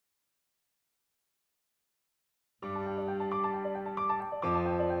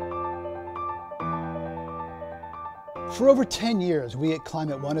For over 10 years, we at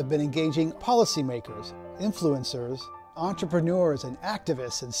Climate One have been engaging policymakers, influencers, entrepreneurs, and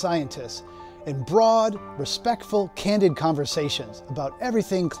activists and scientists in broad, respectful, candid conversations about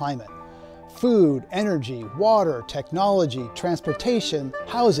everything climate. Food, energy, water, technology, transportation,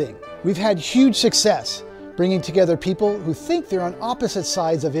 housing. We've had huge success bringing together people who think they're on opposite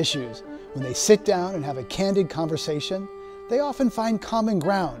sides of issues. When they sit down and have a candid conversation, they often find common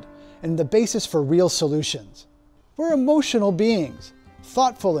ground and the basis for real solutions. We're emotional beings.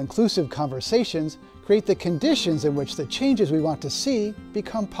 Thoughtful, inclusive conversations create the conditions in which the changes we want to see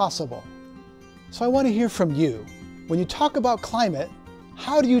become possible. So I want to hear from you. When you talk about climate,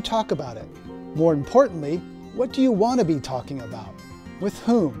 how do you talk about it? More importantly, what do you want to be talking about? With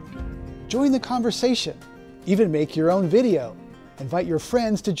whom? Join the conversation. Even make your own video. Invite your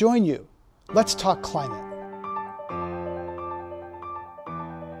friends to join you. Let's talk climate.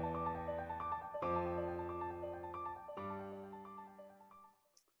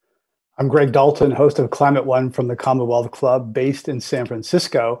 I'm Greg Dalton, host of Climate One from the Commonwealth Club based in San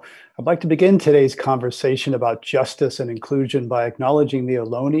Francisco. I'd like to begin today's conversation about justice and inclusion by acknowledging the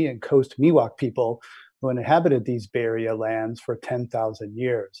Ohlone and Coast Miwok people who inhabited these Bay Area lands for 10,000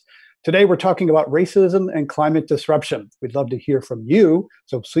 years. Today, we're talking about racism and climate disruption. We'd love to hear from you,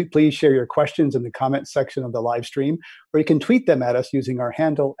 so please share your questions in the comment section of the live stream, or you can tweet them at us using our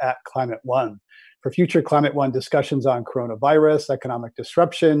handle @ClimateOne. For future Climate One discussions on coronavirus, economic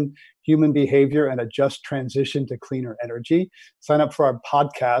disruption, human behavior, and a just transition to cleaner energy, sign up for our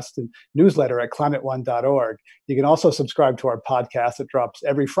podcast and newsletter at climateone.org. You can also subscribe to our podcast that drops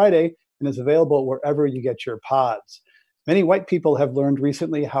every Friday and is available wherever you get your pods. Many white people have learned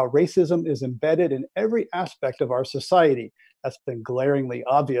recently how racism is embedded in every aspect of our society. That's been glaringly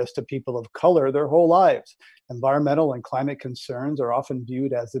obvious to people of color their whole lives. Environmental and climate concerns are often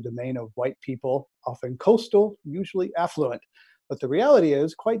viewed as the domain of white people, often coastal, usually affluent. But the reality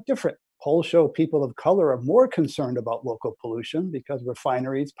is quite different. Polls show people of color are more concerned about local pollution because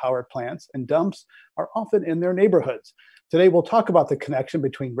refineries, power plants, and dumps are often in their neighborhoods. Today, we'll talk about the connection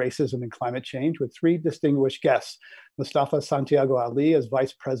between racism and climate change with three distinguished guests. Mustafa Santiago Ali is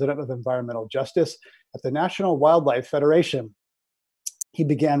Vice President of Environmental Justice at the National Wildlife Federation. He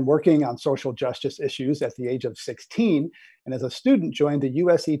began working on social justice issues at the age of 16, and as a student joined the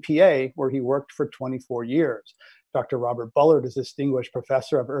US EPA, where he worked for 24 years. Dr. Robert Bullard is Distinguished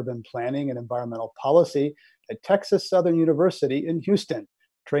Professor of Urban Planning and Environmental Policy at Texas Southern University in Houston.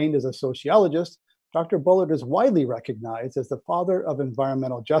 Trained as a sociologist, Dr. Bullard is widely recognized as the father of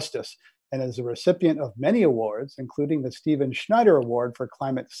environmental justice and is a recipient of many awards, including the Stephen Schneider Award for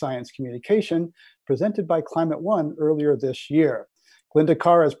Climate Science Communication, presented by Climate One earlier this year. Glynda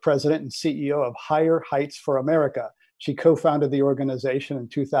Carr is president and CEO of Higher Heights for America. She co-founded the organization in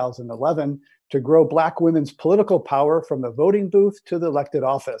 2011 to grow Black women's political power from the voting booth to the elected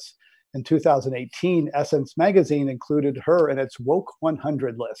office. In 2018, Essence magazine included her in its Woke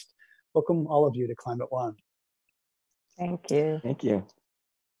 100 list. Welcome all of you to Climate One. Thank you. Thank you.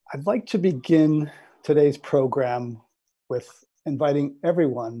 I'd like to begin today's program with inviting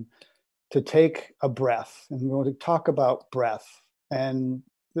everyone to take a breath. And we want to talk about breath. And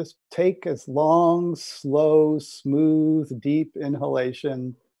this take is long, slow, smooth, deep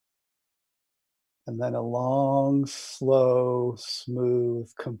inhalation. And then a long, slow, smooth,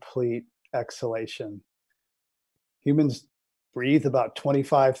 complete exhalation. Humans breathe about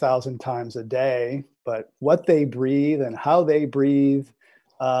 25,000 times a day, but what they breathe and how they breathe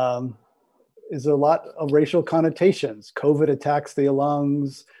is a lot of racial connotations. COVID attacks the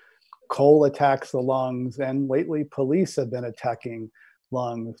lungs, coal attacks the lungs, and lately police have been attacking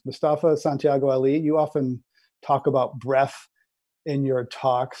lungs. Mustafa Santiago Ali, you often talk about breath in your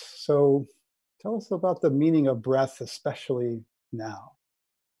talks. So tell us about the meaning of breath, especially now.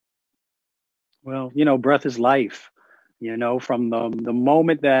 Well, breath is life. From the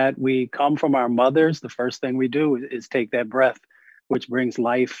moment that we come from our mothers, the first thing we do is take that breath, which brings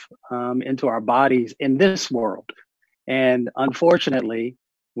life into our bodies in this world. And unfortunately,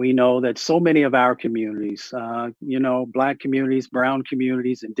 we know that so many of our communities, Black communities, brown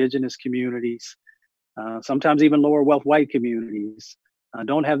communities, indigenous communities, sometimes even lower wealth white communities,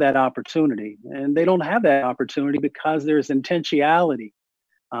 don't have that opportunity. And they don't have that opportunity because there's intentionality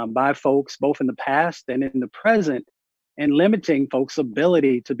by folks, both in the past and in the present, and limiting folks'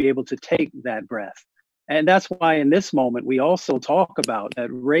 ability to be able to take that breath. And that's why in this moment, we also talk about that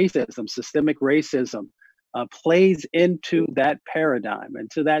racism, systemic racism, plays into that paradigm,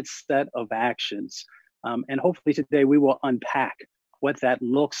 into that set of actions. And hopefully today we will unpack what that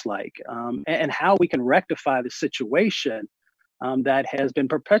looks like and how we can rectify the situation that has been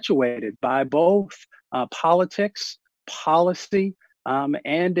perpetuated by both politics policy,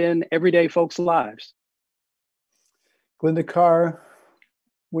 and in everyday folks' lives. Glynda Carr,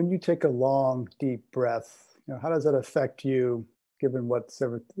 when you take a long, deep breath, how does that affect you, given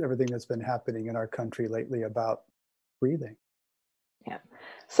everything that's been happening in our country lately about breathing? Yeah.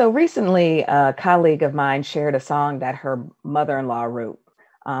 So recently, a colleague of mine shared a song that her mother-in-law wrote.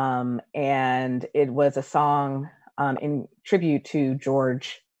 And it was a song in tribute to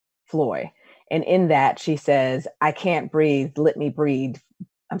George Floyd. And in that, she says, "I can't breathe, let me breathe."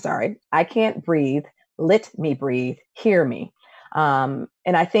 I'm sorry, "I can't breathe, let me breathe, hear me." And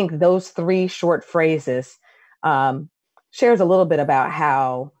I think those three short phrases shares a little bit about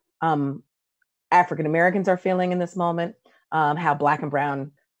how African Americans are feeling in this moment, how Black and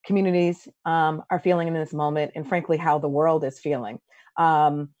Brown communities are feeling in this moment, and frankly, how the world is feeling.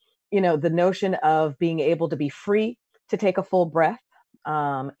 The notion of being able to be free to take a full breath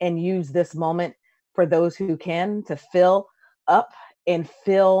and use this moment for those who can to fill up and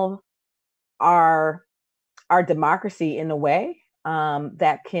fill our democracy in a way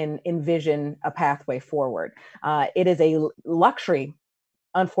that can envision a pathway forward. It is a luxury,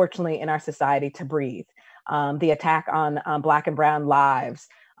 unfortunately, in our society to breathe. The attack on Black and Brown lives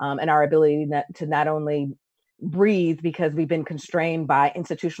and our ability to not only breathe because we've been constrained by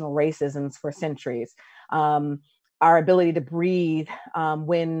institutional racisms for centuries, our ability to breathe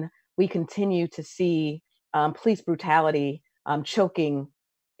when we continue to see police brutality choking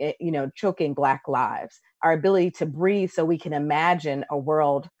Black lives, our ability to breathe so we can imagine a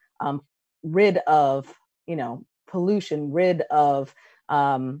world rid of pollution, rid of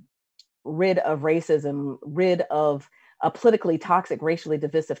racism, rid of a politically toxic, racially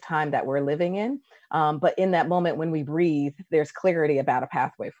divisive time that we're living in. But in that moment when we breathe, there's clarity about a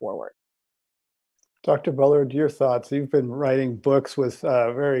pathway forward. Dr. Bullard, your thoughts? You've been writing books with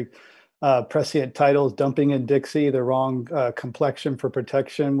very prescient titles, Dumping in Dixie, The Wrong Complexion for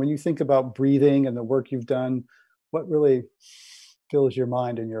Protection. When you think about breathing and the work you've done, what really fills your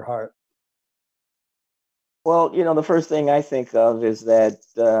mind and your heart? Well, the first thing I think of is that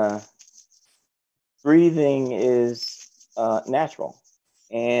breathing is natural.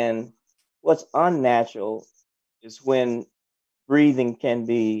 And what's unnatural is when breathing can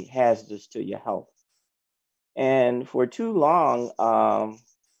be hazardous to your health. And for too long,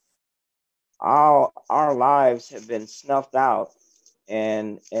 our lives have been snuffed out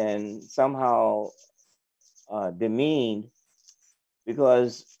and somehow demeaned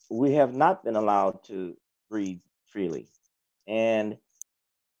because we have not been allowed to breathe freely. And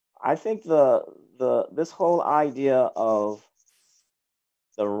I think this whole idea of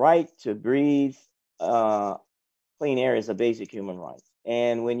the right to breathe clean air is a basic human right.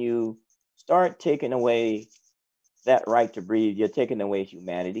 And when you start taking away that right to breathe, you're taking away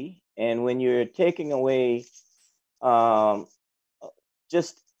humanity. And when you're taking away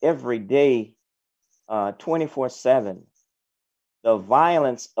just every day, 24/7, the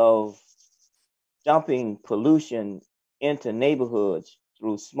violence of dumping pollution into neighborhoods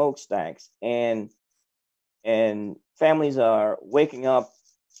through smokestacks, and families are waking up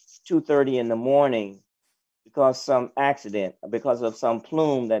 2:30 in the morning because some accident, because of some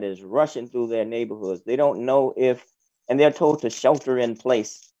plume that is rushing through their neighborhoods. They don't know and they're told to shelter in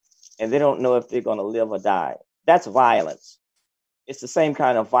place, and they don't know if they're going to live or die. That's violence. It's the same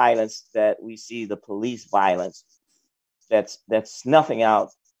kind of violence that we see, the police violence that's snuffing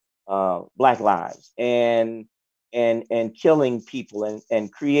out Black lives and killing people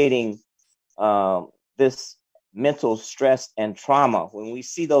and creating this mental stress and trauma. When we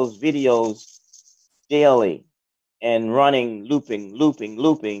see those videos daily and running,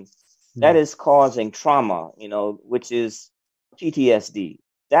 looping, that is causing trauma, which is PTSD.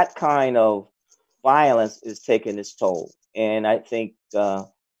 That kind of violence is taking its toll. And I think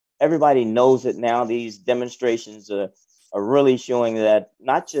everybody knows it now. These demonstrations are really showing that,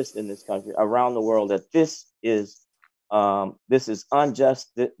 not just in this country, around the world, that this is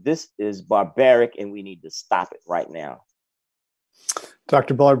unjust, this is barbaric, and we need to stop it right now.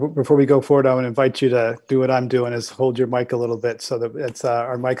 Dr. Bullard, before we go forward, I want to invite you to do what I'm doing, is hold your mic a little bit so that it's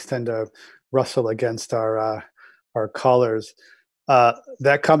our mics tend to rustle against our collars.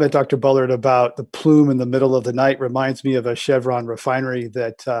 That comment, Dr. Bullard, about the plume in the middle of the night reminds me of a Chevron refinery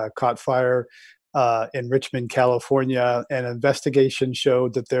that caught fire in Richmond, California. An investigation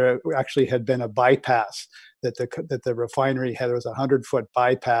showed that there actually had been a bypass, that the refinery there was a 100-foot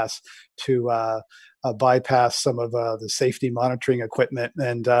bypass to bypass some of the safety monitoring equipment.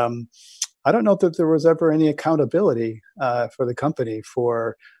 And I don't know that there was ever any accountability for the company.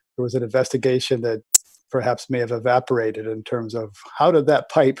 There was an investigation that perhaps may have evaporated in terms of how did that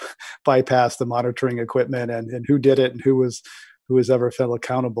pipe bypass the monitoring equipment, and who did it, and who was ever held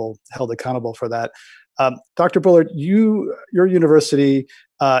accountable for that. Dr. Bullard, your university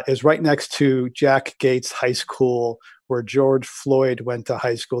is right next to Jack Gates High School, where George Floyd went to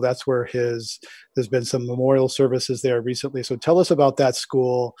high school. That's where there's been some memorial services there recently. So tell us about that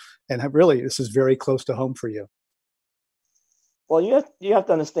school, and really, this is very close to home for you. Well, you have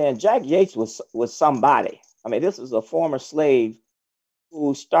to understand, Jack Gates was somebody. I mean, this was a former slave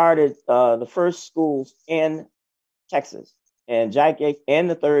who started the first schools in Texas, and Jack Gates in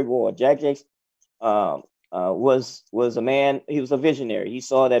the Third Ward. Jack Gates was a man. He was a visionary. He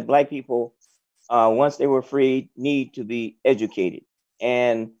saw that Black people, once they were freed, need to be educated,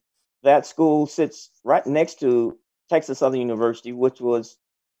 and that school sits right next to Texas Southern University, which was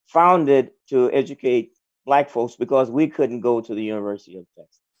founded to educate Black folks because we couldn't go to the University of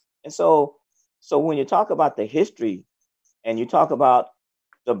Texas. And so when you talk about the history and you talk about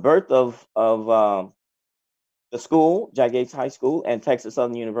the birth of the school, Jack Gates High School and Texas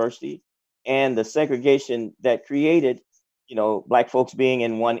Southern University, and the segregation that created, Black folks being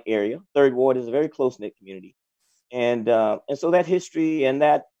in one area. Third Ward is a very close-knit community. And so that history and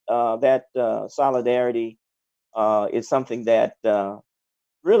that solidarity is something that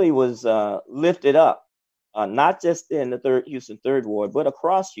really was lifted up, not just in the Houston Third Ward, but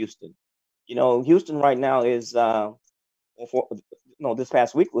across Houston. Houston right now is, this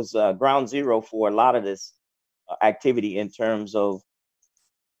past week was ground zero for a lot of this activity in terms of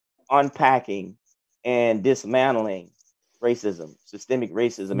unpacking and dismantling racism, systemic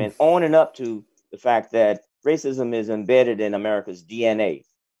racism, and owning up to the fact that racism is embedded in America's DNA.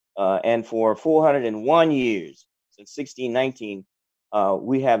 And for 401 years, since 1619,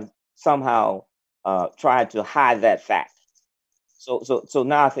 we have somehow tried to hide that fact. So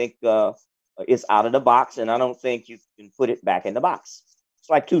now I think it's out of the box, and I don't think you can put it back in the box. It's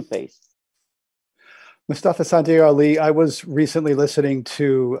like toothpaste. Mustafa Santiago Ali, I was recently listening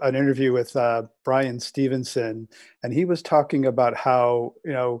to an interview with Brian Stevenson, and he was talking about how,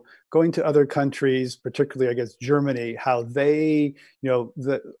 going to other countries, particularly, I guess, Germany, how they,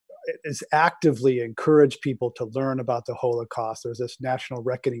 is actively encourage people to learn about the Holocaust. There's this national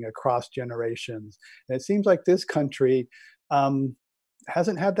reckoning across generations. And it seems like this country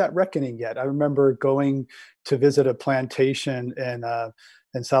hasn't had that reckoning yet. I remember going to visit a plantation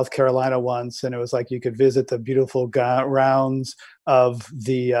in South Carolina once, and it was like you could visit the beautiful grounds of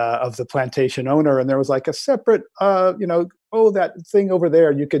the plantation owner, and there was like a separate, that thing over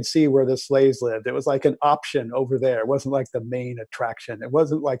there, you could see where the slaves lived. It was like an option over there. It wasn't like the main attraction. It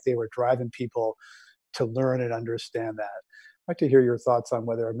wasn't like they were driving people to learn and understand that. I'd like to hear your thoughts on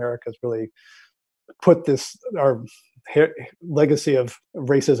whether America's really put our legacy of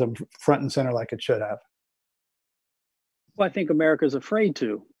racism front and center like it should have. Well, I think America's afraid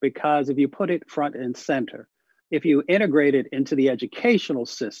to, because if you put it front and center, if you integrate it into the educational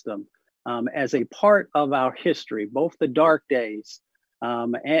system as a part of our history, both the dark days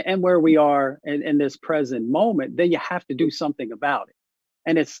and where we are in this present moment, then you have to do something about it.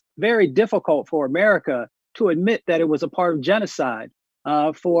 And it's very difficult for America to admit that it was a part of genocide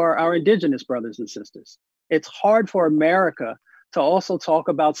for our indigenous brothers and sisters. It's hard for America to also talk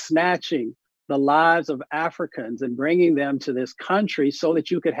about snatching the lives of Africans and bringing them to this country so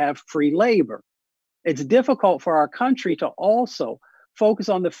that you could have free labor. It's difficult for our country to also focus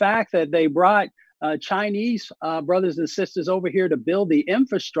on the fact that they brought Chinese brothers and sisters over here to build the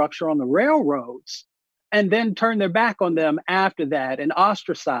infrastructure on the railroads and then turn their back on them after that and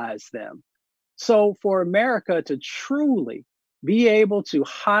ostracize them. So for America to truly be able to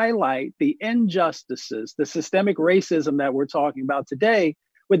highlight the injustices, the systemic racism that we're talking about today,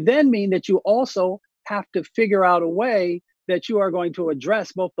 would then mean that you also have to figure out a way that you are going to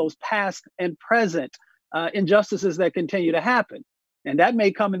address both those past and present injustices that continue to happen. And that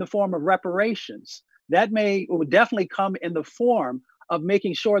may come in the form of reparations. That would definitely come in the form of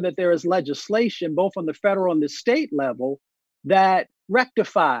making sure that there is legislation, both on the federal and the state level, that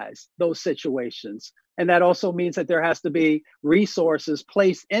rectifies those situations. And that also means that there has to be resources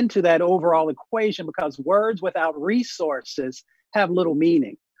placed into that overall equation, because words without resources have little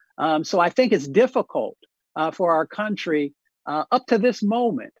meaning. So I think it's difficult for our country up to this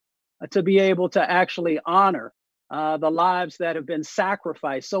moment to be able to actually honor the lives that have been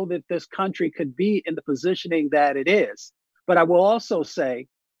sacrificed so that this country could be in the positioning that it is. But I will also say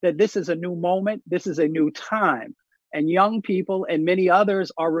that this is a new moment, this is a new time, and young people and many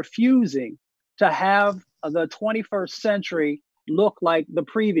others are refusing to have the 21st century look like the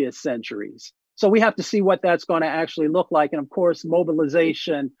previous centuries. So we have to see what that's going to actually look like. And of course,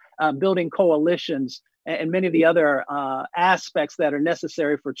 mobilization, building coalitions and many of the other aspects that are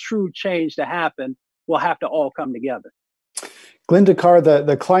necessary for true change to happen will have to all come together. Glynda Carr,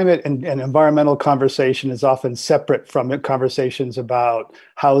 the climate and environmental conversation is often separate from conversations about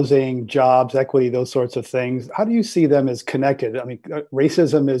housing, jobs, equity, those sorts of things. How do you see them as connected? I mean,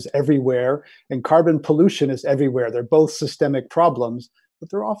 racism is everywhere and carbon pollution is everywhere. They're both systemic problems, but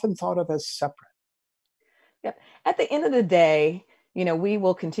they're often thought of as separate. Yep. At the end of the day, we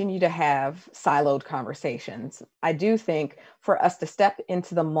will continue to have siloed conversations. I do think for us to step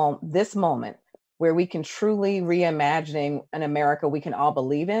into this moment where we can truly reimagine an America we can all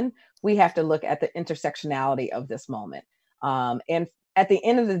believe in, we have to look at the intersectionality of this moment. And at the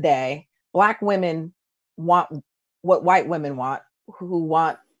end of the day, Black women want what white women want, who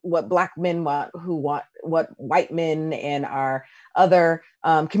want what Black men want, who want what white men and our other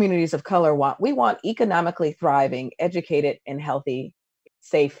communities of color want. We want economically thriving, educated, and healthy,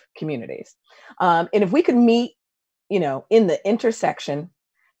 safe communities. And if we could meet, in the intersection,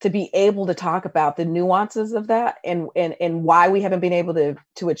 to be able to talk about the nuances of that and why we haven't been able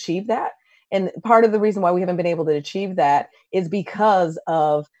to achieve that. And part of the reason why we haven't been able to achieve that is because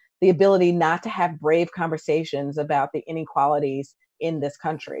of the ability not to have brave conversations about the inequalities in this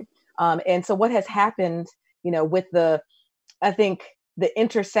country. And so what has happened, with I think the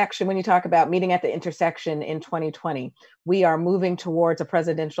intersection, when you talk about meeting at the intersection in 2020, we are moving towards a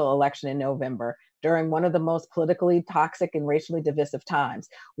presidential election in November during one of the most politically toxic and racially divisive times.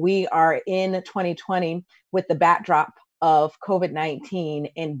 We are in 2020 with the backdrop of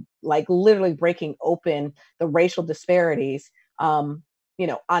COVID-19 and like literally breaking open the racial disparities, on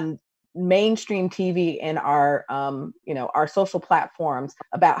mainstream TV and our social platforms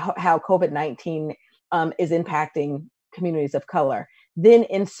about how COVID-19 is impacting communities of color. Then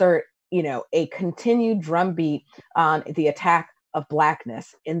insert, a continued drumbeat on the attack of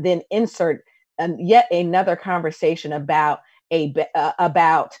Blackness, and then insert yet another conversation about the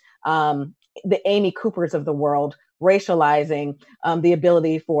Amy Coopers of the world racializing the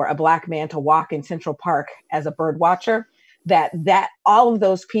ability for a Black man to walk in Central Park as a bird watcher. That all of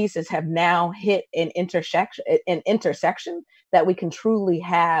those pieces have now hit an intersection that we can truly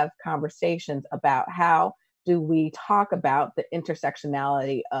have conversations about how do we talk about the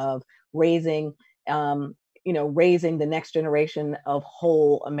intersectionality of raising the next generation of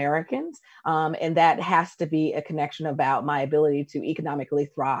whole Americans. And that has to be a connection about my ability to economically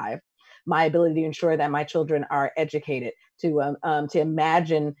thrive, my ability to ensure that my children are educated, to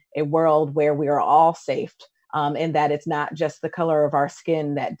imagine a world where we are all safe, and that it's not just the color of our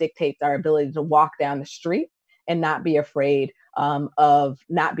skin that dictates our ability to walk down the street and not be afraid of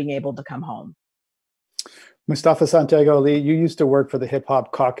not being able to come home. Mustafa Santiago Ali, you used to work for the Hip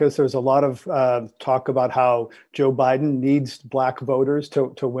Hop Caucus. There's a lot of talk about how Joe Biden needs Black voters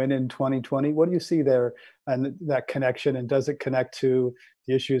to win in 2020. What do you see there and that connection? And does it connect to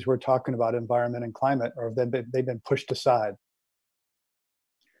the issues we're talking about, environment and climate, or have they've been pushed aside?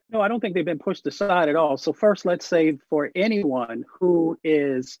 No, I don't think they've been pushed aside at all. So first, let's say for anyone who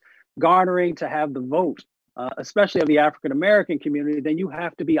is garnering to have the vote, especially of the African-American community, then you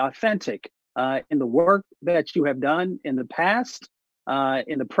have to be authentic in the work that you have done in the past,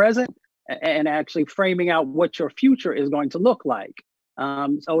 in the present, and actually framing out what your future is going to look like.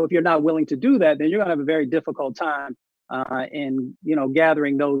 So if you're not willing to do that, then you're going to have a very difficult time in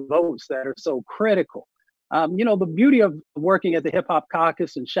gathering those votes that are so critical. The beauty of working at the Hip Hop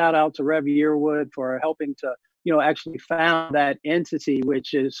Caucus, and shout out to Rev Yearwood for helping to actually found that entity,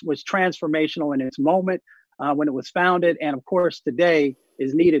 which was transformational in its moment when it was founded, and of course today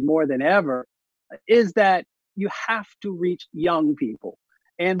is needed more than ever, is that you have to reach young people.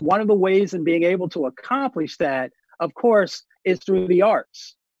 And one of the ways in being able to accomplish that, of course, is through the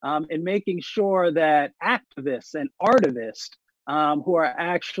arts, and making sure that activists and artivists who are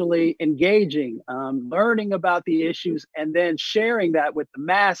actually engaging, learning about the issues, and then sharing that with the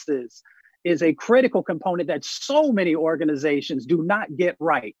masses is a critical component that so many organizations do not get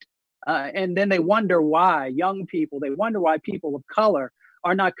right. And then they wonder why people of color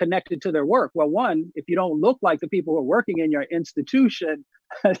are not connected to their work. Well, one, if you don't look like the people who are working in your institution,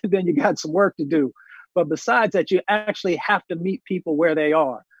 then you got some work to do. But besides that, you actually have to meet people where they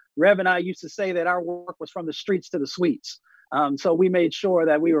are. Rev and I used to say that our work was from the streets to the suites. So we made sure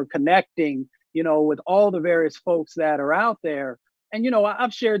that we were connecting, with all the various folks that are out there. And,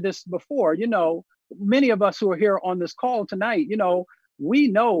 I've shared this before, many of us who are here on this call tonight, we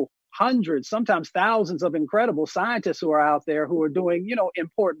know hundreds, sometimes thousands of incredible scientists who are out there who are doing,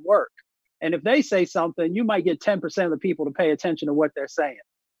 important work. And if they say something, you might get 10% of the people to pay attention to what they're saying.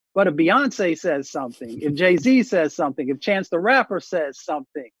 But if Beyonce says something, if Jay-Z says something, if Chance the Rapper says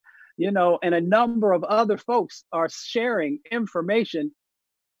something, and a number of other folks are sharing information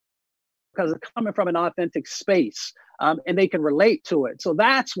because it's coming from an authentic space, and they can relate to it. So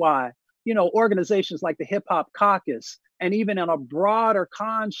that's why, organizations like the Hip Hop Caucus, and even in a broader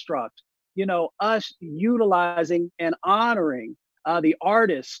construct, us utilizing and honoring the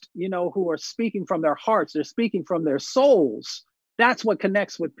artists, who are speaking from their hearts, they're speaking from their souls. That's what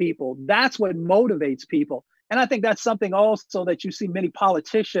connects with people. That's what motivates people. And I think that's something also that you see many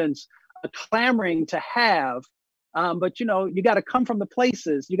politicians clamoring to have. But you got to come from the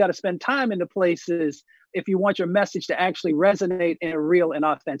places. You got to spend time in the places if you want your message to actually resonate in a real and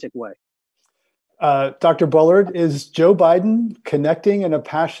authentic way. Dr. Bullard, is Joe Biden connecting in a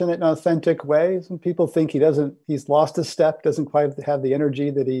passionate and authentic way? Some people think he's lost a step, doesn't quite have the energy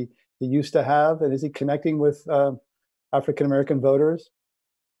that he used to have. And is he connecting with African-American voters?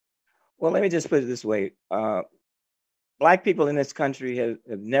 Well, let me just put it this way. Black people in this country have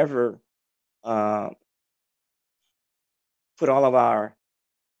never put all of our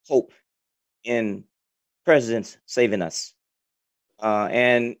hope in presidents saving us,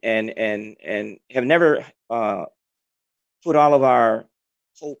 and have never put all of our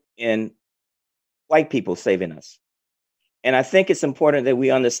hope in white people saving us. And I think it's important that we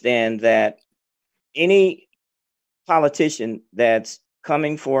understand that any politician that's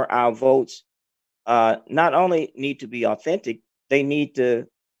coming for our votes not only need to be authentic, they need to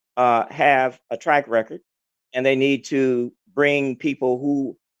have a track record, and they need to bring people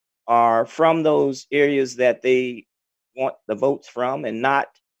who are from those areas that they want the votes from, and not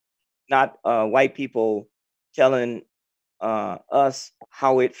white people telling us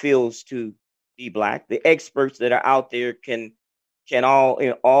how it feels to be Black. The experts that are out there can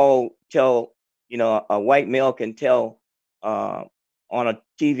all tell, a white male can tell on a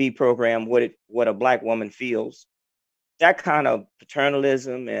TV program what a Black woman feels. That kind of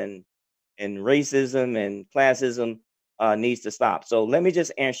paternalism and racism and classism needs to stop. So let me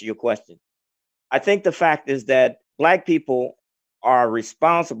just answer your question. I think the fact is that Black people are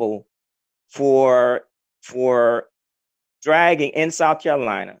responsible for dragging in South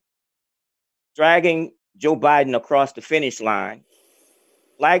Carolina, dragging Joe Biden across the finish line.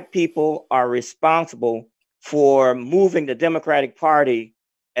 Black people are responsible for moving the Democratic Party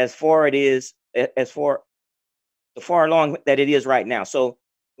as far along that it is right now. So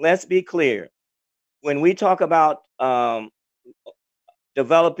let's be clear. When we talk about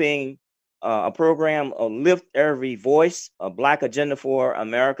developing a program, Lift Every Voice, a Black Agenda for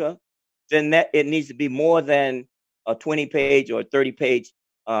America, then that it needs to be more than a 20-page or 30-page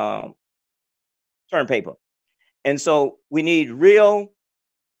term paper. And so we need real,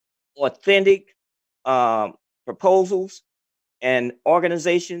 authentic proposals and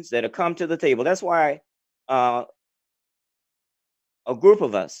organizations that have come to the table. That's why a group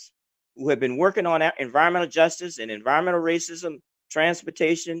of us who have been working on environmental justice and environmental racism,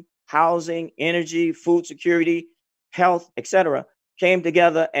 transportation, housing, energy, food security, health, etc., came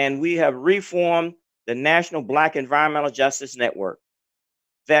together, and we have reformed the National Black Environmental Justice Network.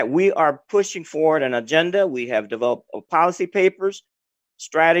 That we are pushing forward an agenda. We have developed policy papers,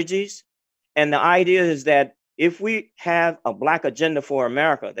 strategies, and the idea is that if we have a Black agenda for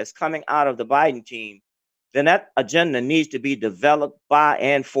America that's coming out of the Biden team, then that agenda needs to be developed by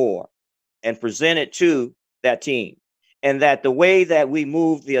and for and presented to that team. And that the way that we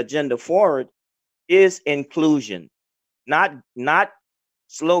move the agenda forward is inclusion, not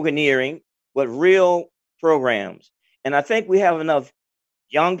sloganeering, but real programs. And I think we have enough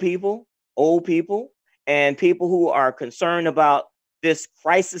young people, old people, and people who are concerned about this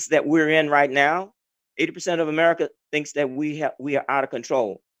crisis that we're in right now. 80% of America thinks that we are out of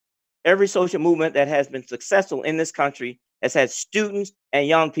control. Every social movement that has been successful in this country has had students and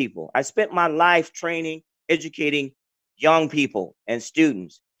young people. I spent my life training, educating young people and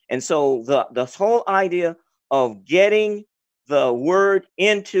students. And so the whole idea of getting the word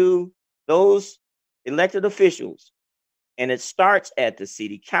into those elected officials, and it starts at the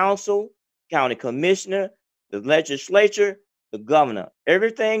city council, county commissioner, the legislature, the governor.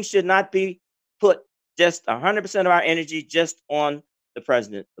 Everything should not be put just 100% of our energy just on the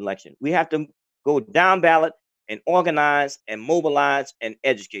president election. We have to go down ballot and organize and mobilize and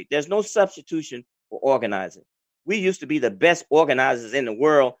educate. There's no substitution for organizing. We used to be the best organizers in the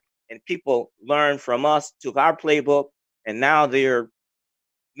world, and people learned from us, took our playbook, and now they're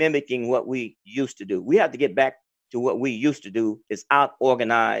mimicking what we used to do. We have to get back to what we used to do, is out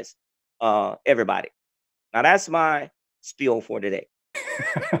organize everybody. Now that's my spiel for today.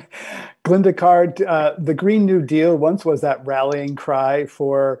 Glynda Carr, the Green New Deal once was that rallying cry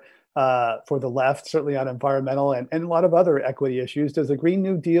for for the left, certainly on environmental and a lot of other equity issues. Does the Green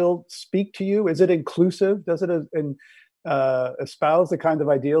New Deal speak to you? Is it inclusive? Does it espouse the kind of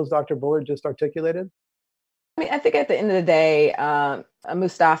ideals Dr. Bullard just articulated? I mean, I think at the end of the day,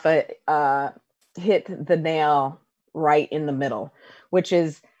 Mustafa hit the nail right in the middle, which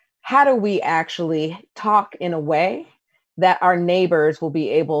is how do we actually talk in a way that our neighbors will be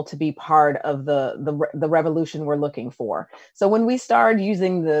able to be part of the revolution we're looking for. So when we start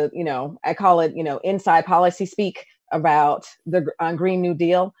using I call it, inside policy speak about the Green New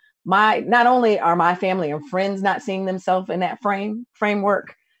Deal, not only are my family and friends not seeing themselves in that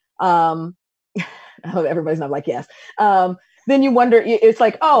framework, I hope everybody's not like, yes. Then you wonder, it's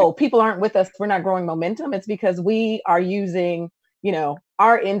like, oh, people aren't with us. We're not growing momentum. It's because we are using,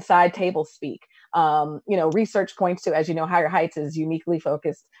 our inside table speak. Research points to, as you know, Higher Heights is uniquely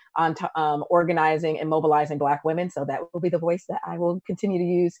focused on organizing and mobilizing Black women. So that will be the voice that I will continue to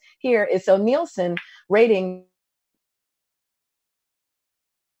use here. Is so Nielsen rating.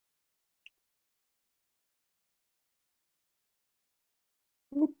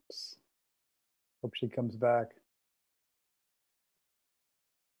 Oops. Hope she comes back.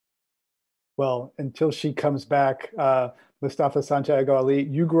 Well, until she comes back, Mustafa Santiago Ali,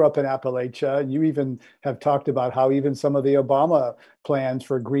 you grew up in Appalachia. You even have talked about how even some of the Obama plans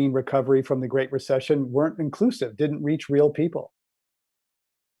for green recovery from the Great Recession weren't inclusive, didn't reach real people.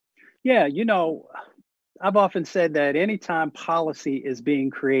 Yeah, I've often said that anytime policy is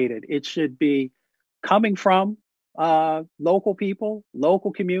being created, it should be coming from local people,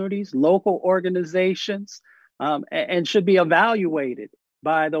 local communities, local organizations, and should be evaluated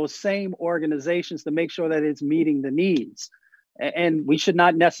by those same organizations to make sure that it's meeting the needs. And we should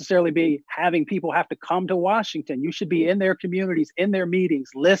not necessarily be having people have to come to Washington. You should be in their communities, in their meetings,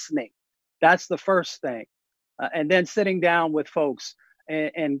 listening. That's the first thing. And then sitting down with folks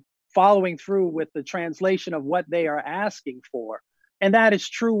and following through with the translation of what they are asking for. And that is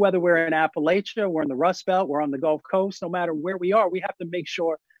true whether we're in Appalachia, we're in the Rust Belt, we're on the Gulf Coast, no matter where we are, we have to make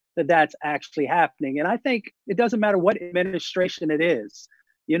sure that that's actually happening. And I think it doesn't matter what administration it is.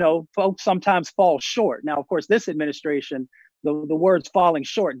 Folks sometimes fall short. Now, of course, this administration, the words falling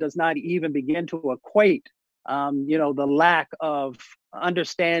short does not even begin to equate, the lack of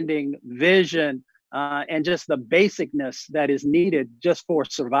understanding, vision, and just the basicness that is needed just for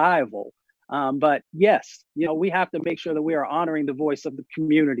survival. But yes, we have to make sure that we are honoring the voice of the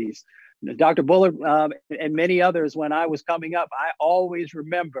communities. Dr. Bullard and many others, when I was coming up, I always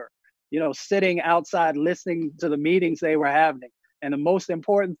remember, sitting outside listening to the meetings they were having. And the most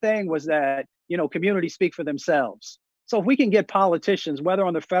important thing was that, communities speak for themselves. So if we can get politicians, whether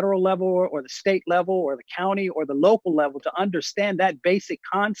on the federal level or the state level or the county or the local level, to understand that basic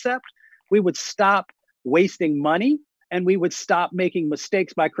concept, we would stop wasting money and we would stop making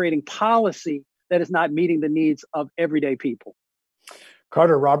mistakes by creating policy that is not meeting the needs of everyday people.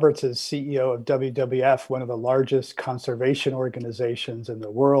 Carter Roberts is CEO of WWF, one of the largest conservation organizations in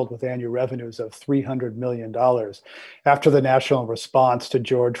the world with annual revenues of $300 million. After the national response to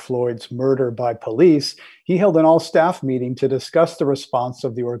George Floyd's murder by police, he held an all-staff meeting to discuss the response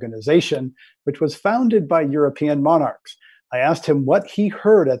of the organization, which was founded by European monarchs. I asked him what he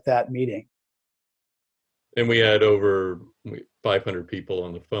heard at that meeting. And we had over 500 people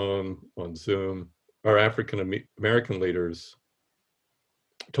on the phone, on Zoom. Our African American leaders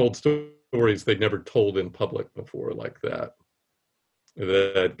told stories they'd never told in public before like that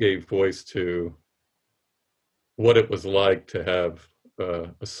gave voice to what it was like to have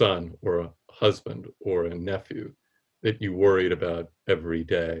a son or a husband or a nephew that you worried about every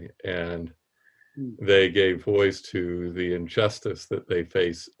day. And they gave voice to the injustice that they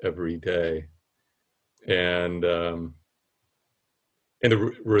face every day. And the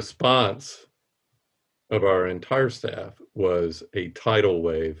response of our entire staff was a tidal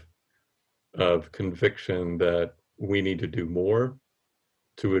wave of conviction that we need to do more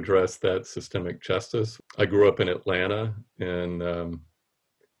to address that systemic justice. I grew up in Atlanta, in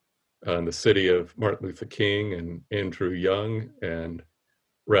the city of Martin Luther King and Andrew Young and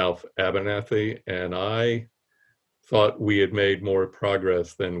Ralph Abernathy, and I thought we had made more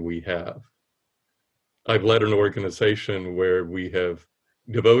progress than we have. I've led an organization where we have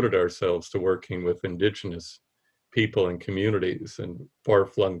devoted ourselves to working with indigenous people and communities in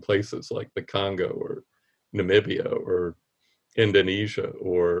far-flung places like the Congo or Namibia or Indonesia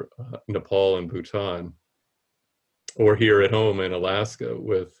or Nepal and Bhutan, or here at home in Alaska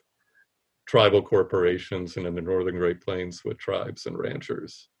with tribal corporations and in the Northern Great Plains with tribes and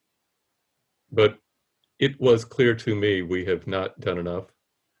ranchers. But it was clear to me we have not done enough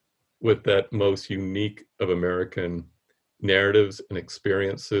with that most unique of American narratives and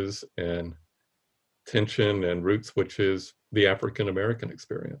experiences and tension and roots, which is the African American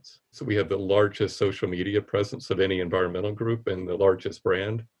experience. So we have the largest social media presence of any environmental group and the largest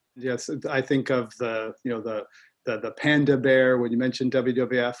brand. Yes, I think of the panda bear. When you mentioned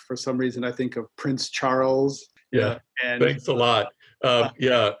WWF, for some reason, I think of Prince Charles. Yeah, and thanks a lot.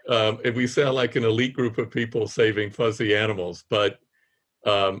 And we sound like an elite group of people saving fuzzy animals, but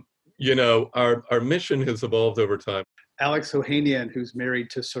our mission has evolved over time. Alex Ohanian, who's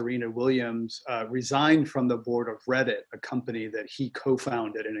married to Serena Williams, resigned from the board of Reddit, a company that he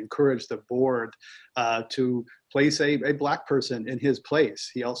co-founded, and encouraged the board to place a Black person in his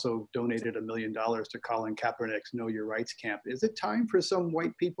place. He also donated $1 million to Colin Kaepernick's Know Your Rights camp. Is it time for some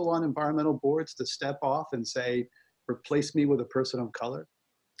white people on environmental boards to step off and say, replace me with a person of color?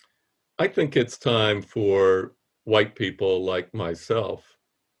 I think it's time for white people like myself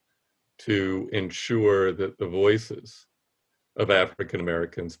to ensure that the voices of African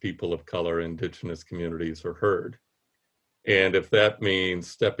Americans, people of color, indigenous communities are heard. And if that means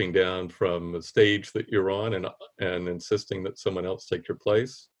stepping down from the stage that you're on and insisting that someone else take your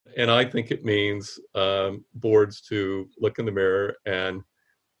place, and I think it means boards to look in the mirror and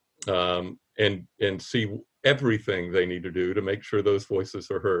see everything they need to do to make sure those voices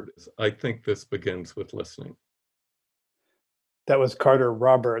are heard. I think this begins with listening. That was Carter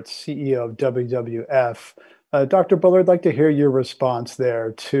Roberts, CEO of WWF. Dr. Bullard, I'd like to hear your response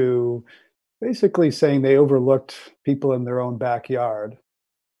there to basically saying they overlooked people in their own backyard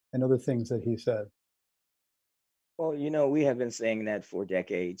and other things that he said. Well, we have been saying that for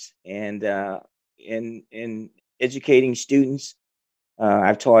decades. And in educating students,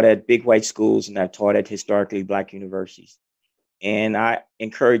 I've taught at big white schools and I've taught at historically Black universities. And I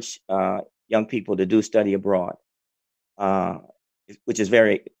encourage young people to do study abroad, which is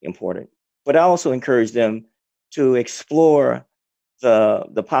very important. But I also encourage them to explore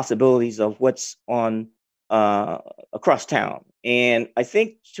the possibilities of what's on across town. And I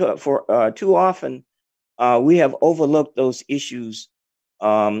think too often we have overlooked those issues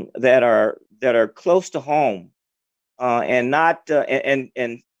that are close to home, and not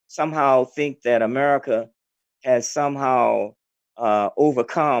and somehow think that America has somehow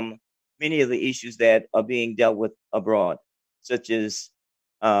overcome many of the issues that are being dealt with abroad, such as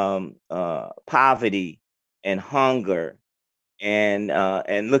poverty and hunger,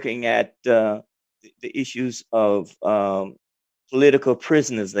 and looking at the issues of political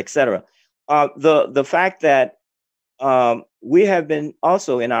prisoners, etc. The fact that we have been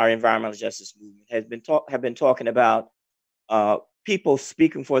also in our environmental justice movement have been talking about people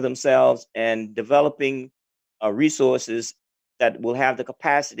speaking for themselves and developing resources that will have the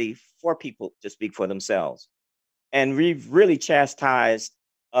capacity for people to speak for themselves. And we've really chastised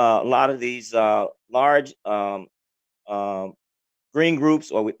a lot of these large green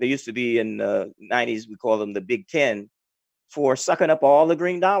groups, or they used to be in the 90s, we call them the Big 10, for sucking up all the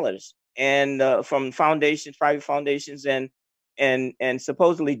green dollars and from foundations, private foundations, and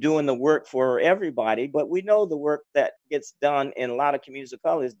supposedly doing the work for everybody. But we know the work that gets done in a lot of communities of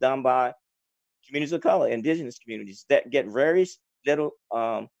color is done by communities of color, indigenous communities that get very little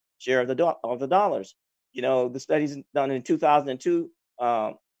share of the dollars. The studies done in 2002,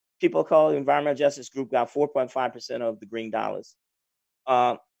 people of color environmental justice group got 4.5% of the green dollars.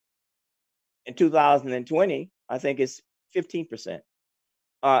 In 2020, I think it's 15%.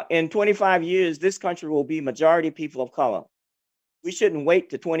 In 25 years, this country will be majority people of color. We shouldn't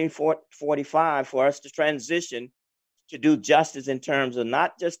wait to 2045 for us to transition to do justice in terms of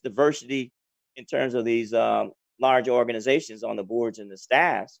not just diversity in terms of these large organizations on the boards and the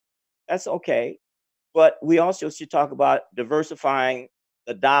staffs. That's okay. But we also should talk about diversifying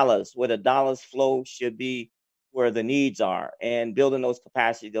the dollars, where the dollars flow should be where the needs are, and building those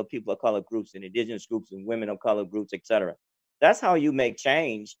capacities of people of color groups and indigenous groups and women of color groups, et cetera. That's how you make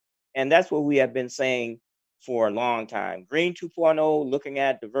change. And that's what we have been saying for a long time. Green 2.0, looking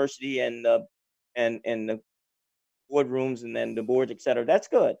at diversity and the boardrooms and then the boards, et cetera. That's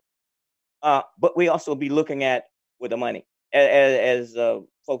good. But we also be looking at where the money, as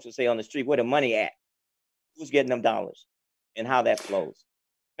folks would say on the street, where the money at? Who's getting them dollars and how that flows?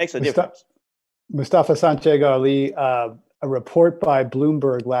 Makes a difference. Mustafa Santiago Ali, a report by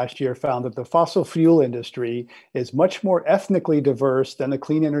Bloomberg last year found that the fossil fuel industry is much more ethnically diverse than the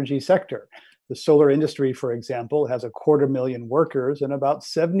clean energy sector. The solar industry, for example, has 250,000 workers, and about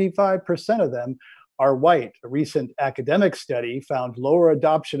 75% of them are white. A recent academic study found lower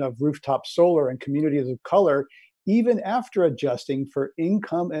adoption of rooftop solar in communities of color, even after adjusting for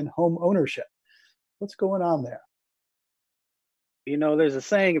income and home ownership. What's going on there? There's a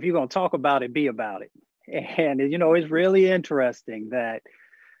saying, if you're going to talk about it, be about it. And, you know, it's really interesting that,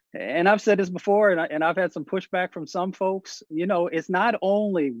 and I've said this before, and I've had some pushback from some folks, you know, it's not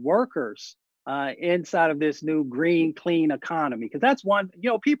only workers inside of this new green, clean economy, because that's one, you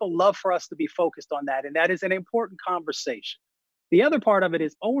know, people love for us to be focused on that. And that is an important conversation. The other part of it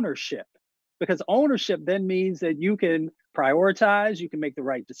is ownership, because ownership then means that you can prioritize, you can make the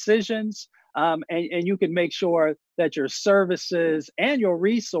right decisions, and you can make sure that your services and your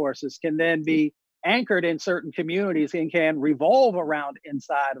resources can then be anchored in certain communities and can revolve around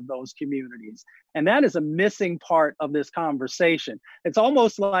inside of those communities. And that is a missing part of this conversation. It's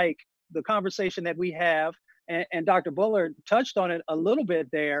almost like the conversation that we have, and Dr. Bullard touched on it a little bit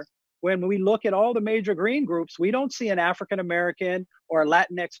there. When we look at all the major green groups, we don't see an African-American or a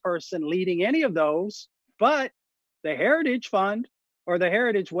Latinx person leading any of those, but the Heritage Fund or the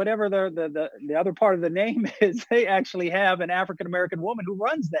Heritage, whatever the other part of the name is, they actually have an African-American woman who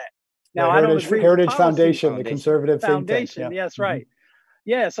runs that. Now, I don't agree Heritage with Foundation, the conservative foundation. Think tank. Yeah. Yes, right.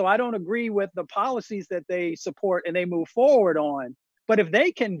 Yeah, so I don't agree with the policies that they support and they move forward on. But if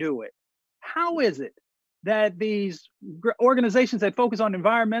they can do it, how is it that these organizations that focus on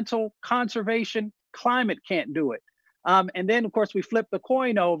environmental conservation, climate can't do it? And then, of course, we flip the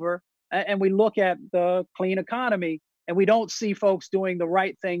coin over and we look at the clean economy, and we don't see folks doing the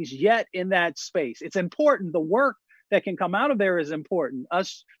right things yet in that space. It's important. The work that can come out of there is important.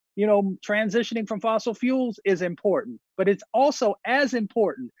 Us, you know, transitioning from fossil fuels is important, but it's also as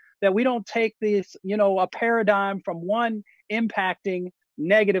important that we don't take this, you know, a paradigm from one impacting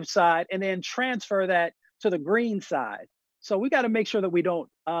negative side and then transfer that to the green side. So we got to make sure that we don't,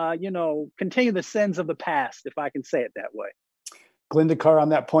 you know, continue the sins of the past, if I can say it that way. Glynda Carr, on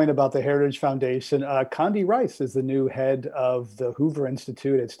that point about the Heritage Foundation, Condi Rice is the new head of the Hoover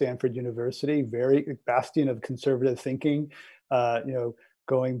Institute at Stanford University, very bastion of conservative thinking, you know,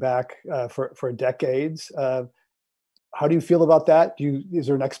 going back for decades. How do you feel about that? Is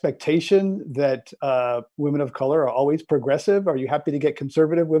there an expectation that women of color are always progressive? Are you happy to get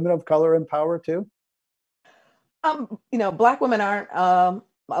conservative women of color in power too? You know, Black women aren't a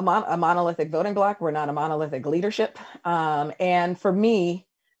monolithic voting bloc. We're not a monolithic leadership. And for me,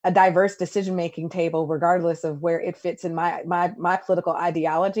 a diverse decision-making table, regardless of where it fits in my political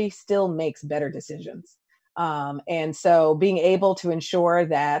ideology, still makes better decisions. And so being able to ensure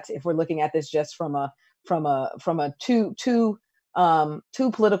that if we're looking at this just from a two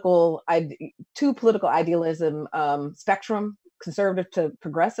political idealism spectrum, conservative to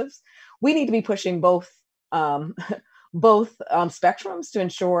progressives, we need to be pushing both spectrums to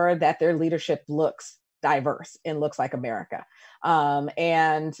ensure that their leadership looks diverse and looks like America.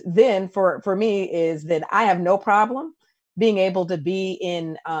 And then for me is that I have no problem being able to be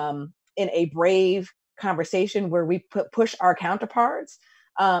in a brave conversation where we push our counterparts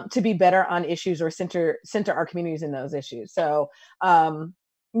to be better on issues or center our communities in those issues. So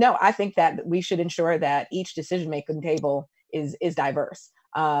no, I think that we should ensure that each decision-making table is diverse,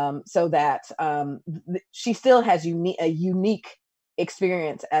 so that she still has a unique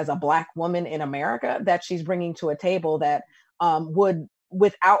experience as a Black woman in America that she's bringing to a table that would,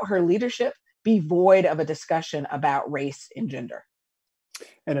 without her leadership, be void of a discussion about race and gender.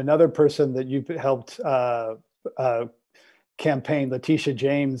 And another person that you've helped campaign, Letitia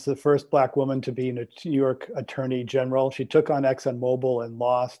James, the first Black woman to be a New York Attorney General. She took on ExxonMobil and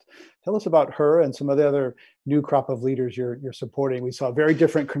lost. Tell us about her and some of the other new crop of leaders you're supporting. We saw a very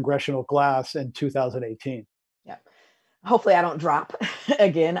different congressional glass in 2018. Yeah. Hopefully I don't drop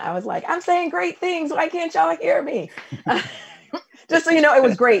again. I was like, I'm saying great things. Why can't y'all hear me? Just so you know, it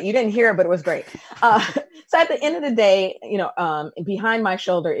was great. You didn't hear it, but it was great. So at the end of the day, you know, behind my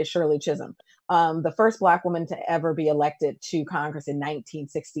shoulder is Shirley Chisholm, the first Black woman to ever be elected to Congress in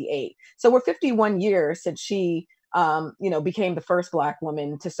 1968. So we're 51 years since she, you know, became the first Black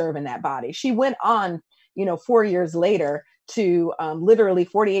woman to serve in that body. She went on, you know, 4 years later to literally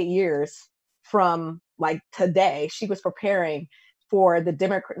 48 years from like today, she was preparing for the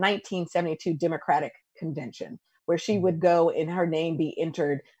 1972 Democratic Convention, where she would go and her name be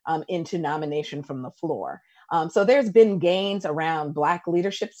entered into nomination from the floor. So there's been gains around Black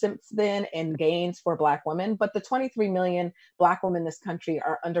leadership since then and gains for Black women, but the 23 million Black women in this country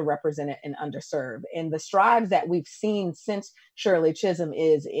are underrepresented and underserved. And the strides that we've seen since Shirley Chisholm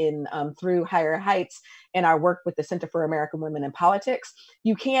is in through Higher Heights and our work with the Center for American Women in Politics,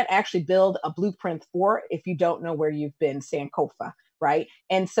 you can't actually build a blueprint for if you don't know where you've been, Sankofa, right?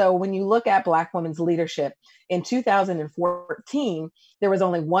 And so when you look at Black women's leadership, in 2014, there was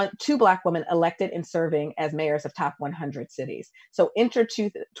only two Black women elected and serving as mayors of top 100 cities. So enter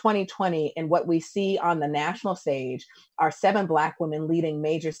 2020, and what we see on the national stage are 7 Black women leading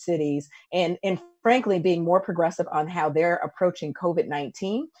major cities, and frankly, being more progressive on how they're approaching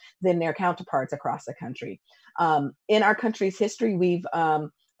COVID-19 than their counterparts across the country. In our country's history, we've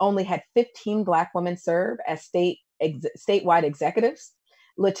only had 15 Black women serve as statewide executives,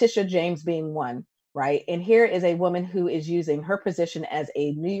 Letitia James being one, right? And here is a woman who is using her position as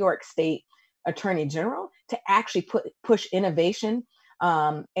a New York State Attorney General to actually push innovation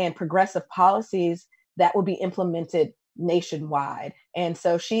and progressive policies that will be implemented nationwide. And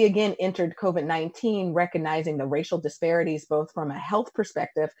so she again entered COVID-19 recognizing the racial disparities, both from a health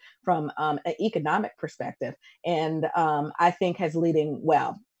perspective, from an economic perspective, and I think has leading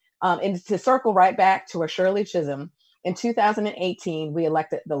well. And to circle right back to a Shirley Chisholm, in 2018, we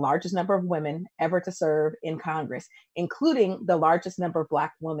elected the largest number of women ever to serve in Congress, including the largest number of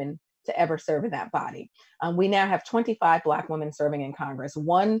Black women to ever serve in that body. We now have 25 Black women serving in Congress,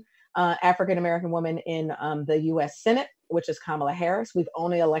 one African-American woman in the US Senate, which is Kamala Harris. We've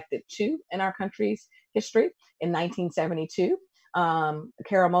only elected 2 in our country's history, in 1972.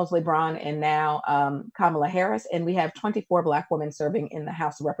 Carol Moseley Braun, and now Kamala Harris, and we have 24 Black women serving in the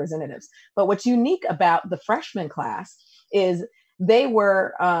House of Representatives. But what's unique about the freshman class is they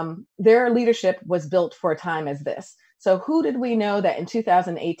were, their leadership was built for a time as this. So who did we know that in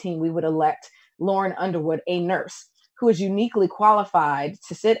 2018 we would elect Lauren Underwood, a nurse, who is uniquely qualified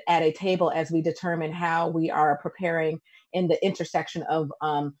to sit at a table as we determine how we are preparing in the intersection of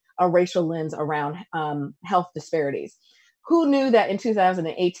a racial lens around health disparities. Who knew that in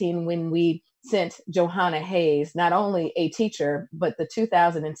 2018, when we sent Johanna Hayes, not only a teacher, but the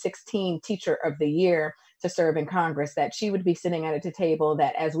 2016 Teacher of the Year to serve in Congress, that she would be sitting at a table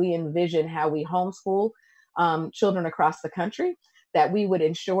that as we envision how we homeschool children across the country, that we would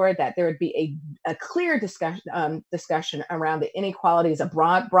ensure that there would be a clear discussion around the inequalities of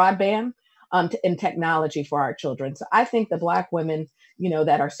broadband and technology for our children. So I think the Black women,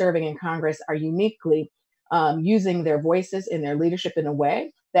 that are serving in Congress are uniquely using their voices and their leadership in a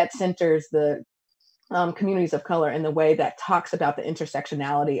way that centers the communities of color in the way that talks about the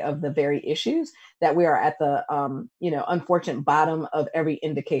intersectionality of the very issues that we are at the unfortunate bottom of every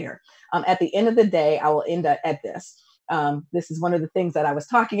indicator. At the end of the day, I will end at this. This is one of the things that I was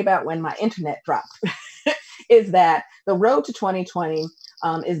talking about when my internet dropped, is that the road to 2020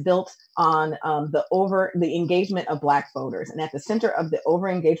 is built on the engagement of Black voters. And at the center of the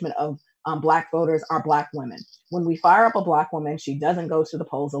over-engagement of Black voters are Black women. When we fire up a Black woman, she doesn't go to the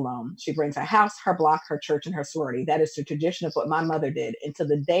polls alone. She brings her house, her block, her church, and her sorority. That is the tradition of what my mother did. Until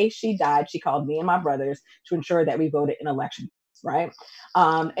the day she died, she called me and my brothers to ensure that we voted in elections, right?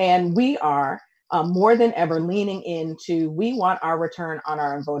 And we are more than ever leaning into, we want our return on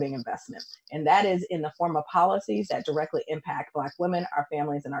our voting investment. And that is in the form of policies that directly impact Black women, our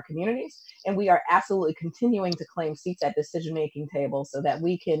families, and our communities. And we are absolutely continuing to claim seats at decision-making tables so that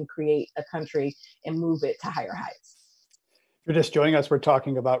we can create a country and move it to higher heights. If you're just joining us, we're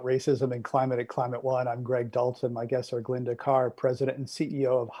talking about racism and climate at Climate One. I'm Greg Dalton. My guests are Glynda Carr, President and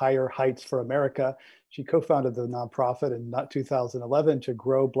CEO of Higher Heights for America. She co-founded the nonprofit in 2011 to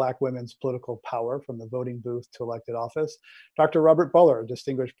grow Black women's political power from the voting booth to elected office. Dr. Robert Bullard,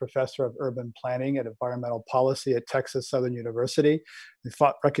 Distinguished Professor of Urban Planning and Environmental Policy at Texas Southern University,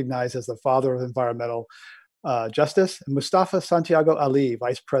 recognized as the father of environmental justice, and Mustafa Santiago Ali,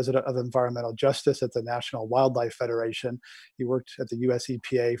 Vice President of Environmental Justice at the National Wildlife Federation. He worked at the US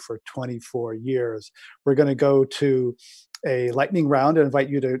EPA for 24 years. We're going to go to a lightning round and invite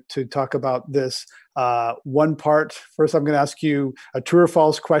you to talk about this one part. First, I'm going to ask you a true or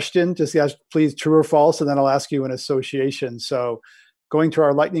false question. Just ask, please, true or false, and then I'll ask you an association. So going to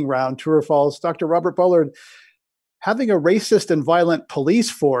our lightning round, true or false. Dr. Robert Bullard, having a racist and violent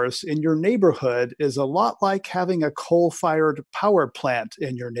police force in your neighborhood is a lot like having a coal-fired power plant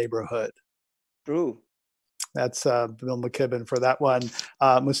in your neighborhood. True. That's Bill McKibben for that one.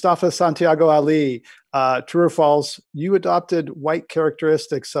 Mustafa Santiago Ali, true or false, you adopted white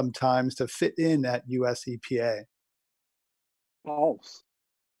characteristics sometimes to fit in at US EPA. False.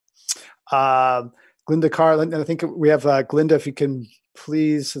 Glynda Carr, I think we have Glynda, if you can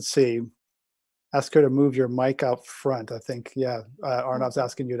please, let's see, ask her to move your mic out front. I think, yeah, Arnav's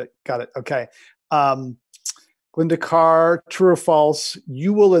asking you to, got it, okay. Glynda Carr, true or false,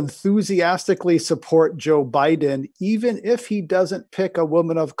 you will enthusiastically support Joe Biden even if he doesn't pick a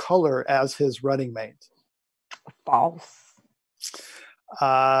woman of color as his running mate? False.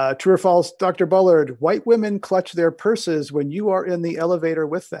 True or false, Dr. Bullard, white women clutch their purses when you are in the elevator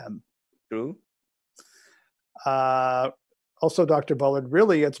with them. True. Also, Dr. Bullard,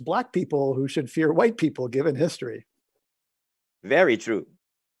 really, it's Black people who should fear white people, given history. Very true.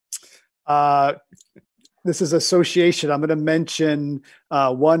 This is association. I'm going to mention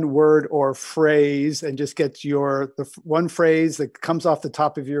one word or phrase and just get the one phrase that comes off the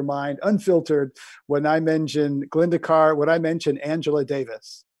top of your mind, unfiltered. When I mention Glynda Carr, when I mention Angela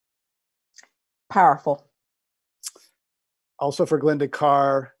Davis. Powerful. Also for Glynda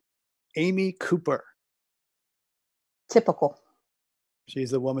Carr, Amy Cooper. Typical.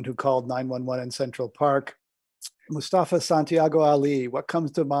 She's the woman who called 911 in Central Park. Mustafa Santiago Ali. What comes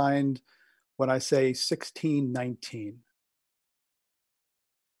to mind when I say 1619?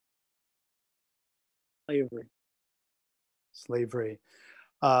 Slavery.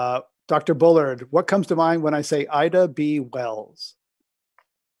 Dr. Bullard, what comes to mind when I say Ida B. Wells?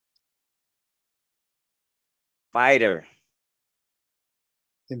 Fighter.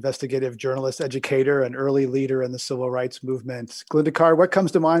 Investigative journalist, educator, and early leader in the civil rights movement. Glynda Carr, what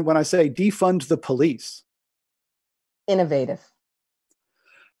comes to mind when I say defund the police? Innovative.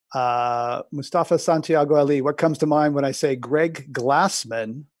 Mustafa Santiago Ali, what comes to mind when I say Greg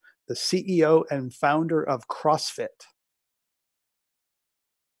Glassman, the CEO and founder of CrossFit?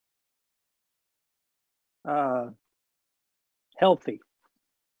 Healthy.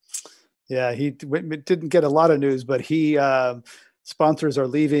 Yeah, he didn't get a lot of news, but he sponsors are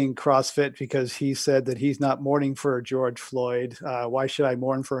leaving CrossFit because he said that he's not mourning for George Floyd. Why should I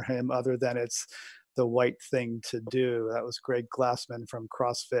mourn for him other than it's the white thing to do? That was Greg Glassman from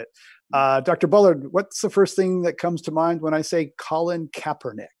CrossFit. Dr. Bullard, what's the first thing that comes to mind when I say Colin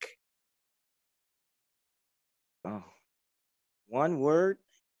Kaepernick? Oh, one word.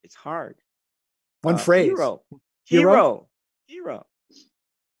 It's hard. One phrase. Hero.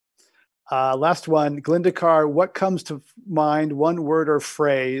 Last one, Glynda Carr, what comes to mind, one word or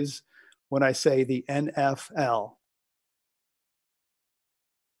phrase, when I say the NFL?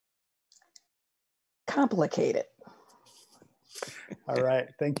 Complicated. All right.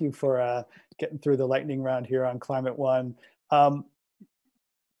 Thank you for getting through the lightning round here on Climate One.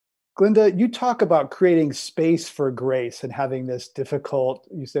 Glynda, you talk about creating space for grace and having this difficult,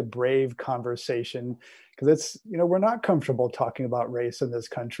 you said brave conversation, because it's, we're not comfortable talking about race in this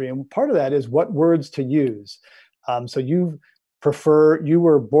country. And part of that is what words to use. So you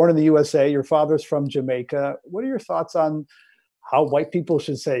were born in the USA, your father's from Jamaica. What are your thoughts on how white people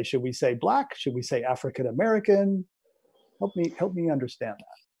should say? Should we say Black? Should we say African American? Help me understand that.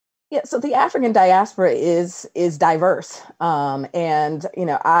 Yeah, so the African diaspora is diverse, and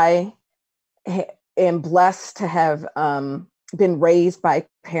I am blessed to have been raised by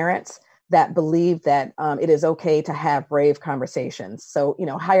parents that believe that it is okay to have brave conversations. So,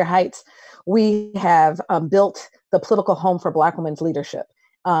 Higher Heights, we have built the political home for Black women's leadership.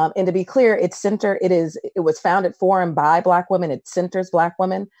 And to be clear, it was founded for and by Black women. It centers Black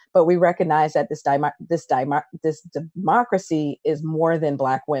women, but we recognize that this democracy is more than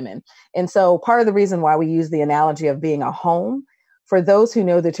Black women. And so part of the reason why we use the analogy of being a home, for those who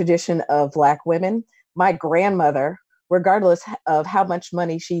know the tradition of Black women, my grandmother, regardless of how much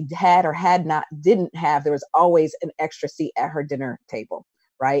money she had or didn't have, there was always an extra seat at her dinner table,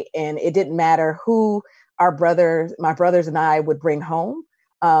 right? And it didn't matter who my brothers and I would bring home.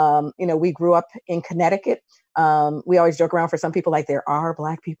 We grew up in Connecticut. We always joke around for some people like there are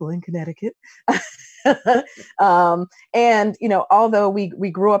Black people in Connecticut. And, although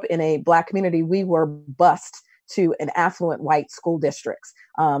we grew up in a Black community, we were bused to an affluent white school districts.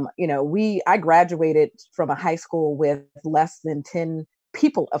 I graduated from a high school with less than 10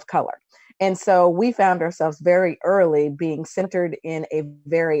 people of color. And so we found ourselves very early being centered in a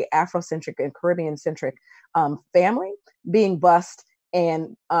very Afrocentric and Caribbean-centric family, being bused,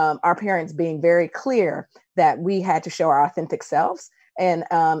 and our parents being very clear that we had to show our authentic selves. And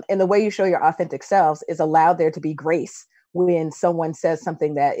the way you show your authentic selves is allow there to be grace when someone says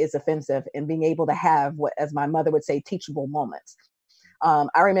something that is offensive, and being able to have what, as my mother would say, teachable moments.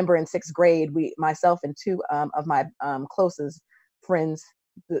 I remember in 6th grade, myself and two of my closest friends,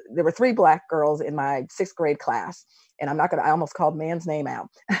 there were 3 Black girls in my 6th grade class, and I almost called man's name out.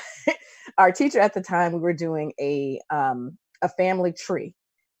 Our teacher at the time, we were doing a family tree,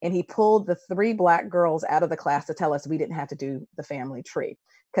 and he pulled the 3 Black girls out of the class to tell us we didn't have to do the family tree,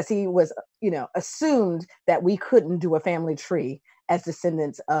 because he was, assumed that we couldn't do a family tree as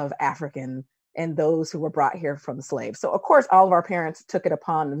descendants of African and those who were brought here from slaves. So of course, all of our parents took it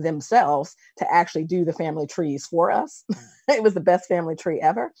upon themselves to actually do the family trees for us. It was the best family tree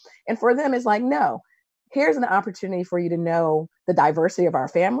ever. And for them, it's like, no, here's an opportunity for you to know the diversity of our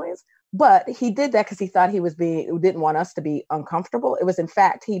families. But he did that because he thought didn't want us to be uncomfortable. It was, in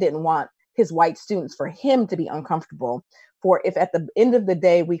fact, he didn't want his white students, for him to be uncomfortable. For if at the end of the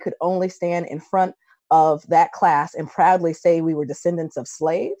day, we could only stand in front of that class and proudly say we were descendants of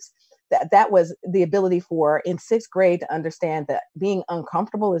slaves, that was the ability for, in sixth grade, to understand that being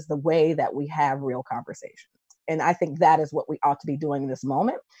uncomfortable is the way that we have real conversations. And I think that is what we ought to be doing in this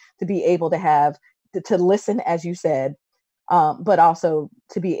moment, to be able to have, to listen, as you said, but also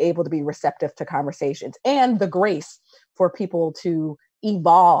to be able to be receptive to conversations, and the grace for people to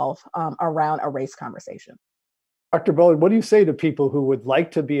evolve around a race conversation. Dr. Bullard, what do you say to people who would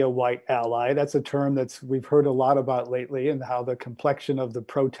like to be a white ally? That's a term we've heard a lot about lately, and how the complexion of the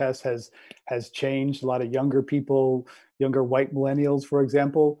protest has changed. A lot of younger people, younger white millennials, for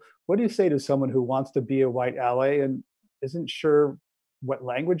example. What do you say to someone who wants to be a white ally and isn't sure what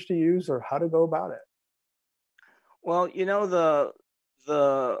language to use or how to go about it? Well,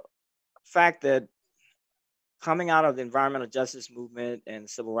 the fact that coming out of the environmental justice movement and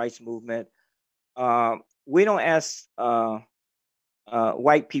civil rights movement, we don't ask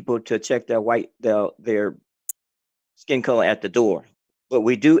white people to check their skin color at the door, but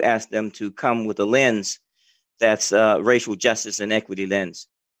we do ask them to come with a lens that's racial justice and equity lens.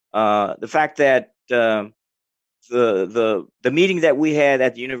 The fact that the meeting that we had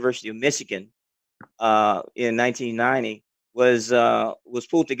at the University of Michigan in 1990 was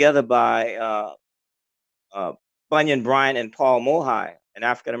pulled together by Bunyan Bryant and Paul Mohai, an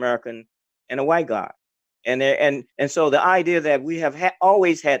African American and a white guy, and so the idea that we have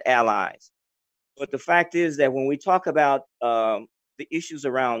always had allies, but the fact is that when we talk about the issues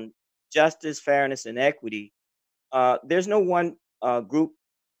around justice, fairness, and equity, there's no one group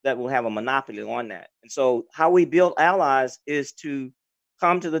that will have a monopoly on that. And so how we build allies is to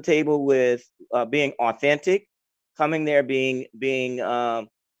come to the table with being authentic, coming there being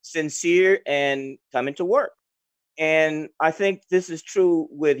sincere, and coming to work. And I think this is true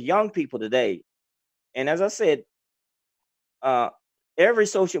with young people today. And as I said, every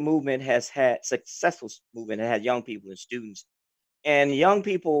social movement has had successful movement that had young people and students. And young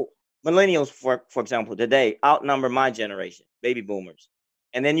people, millennials, for example, today outnumber my generation, baby boomers.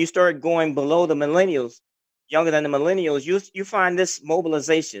 And then you start going below the millennials, younger than the millennials, you find this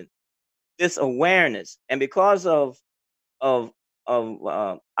mobilization, this awareness. And because of iPhones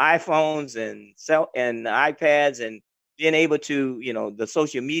and iPads and being able to, the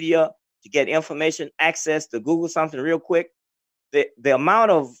social media to get information, access to Google something real quick, the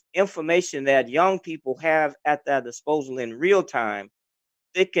amount of information that young people have at their disposal in real time,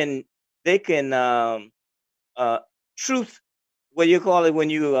 they can truth, what you call it when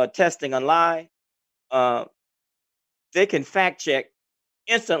you are testing a lie, they can fact check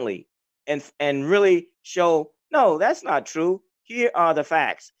instantly and really show, no, that's not true. Here are the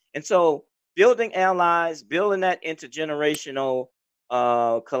facts. And so building allies, building that intergenerational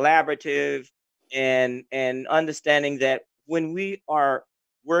collaborative, and understanding that when we are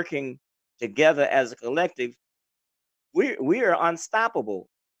working together as a collective, we are unstoppable.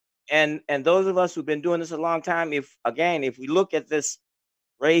 And those of us who've been doing this a long time, if we look at this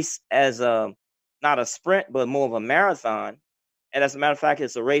race as not a sprint, but more of a marathon, and as a matter of fact,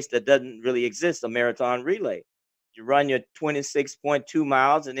 it's a race that doesn't really exist, a marathon relay. You run your 26.2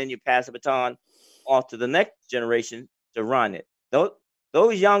 miles, and then you pass the baton off to the next generation to run it.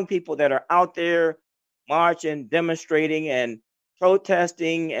 Those young people that are out there marching, demonstrating, and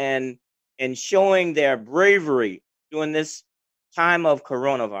protesting, and showing their bravery during this time of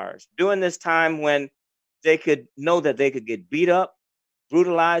coronavirus, during this time when they could know that they could get beat up,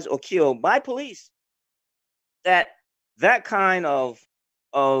 brutalized, or killed by police. That kind of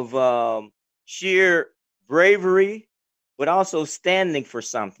sheer bravery, but also standing for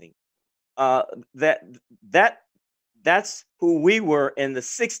something. That's who we were in the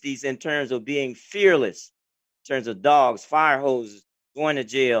 60s in terms of being fearless, in terms of dogs, fire hoses, going to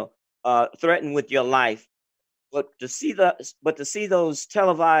jail, threatened with your life. But to see those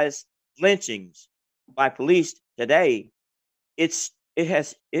televised lynchings by police today, it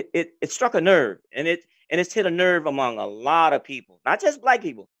struck a nerve, and it's hit a nerve among a lot of people, not just Black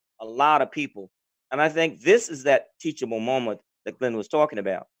people, a lot of people. And I think this is that teachable moment that Glenn was talking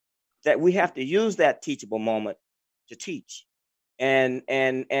about, that we have to use that teachable moment to teach, and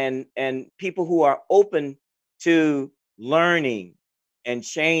people who are open to learning and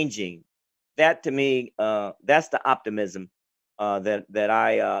changing. That to me, that's the optimism that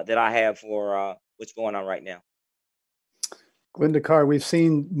I have for what's going on right now. Glynda Carr, we've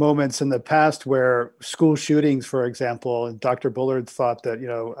seen moments in the past where school shootings, for example, and Dr. Bullard thought that,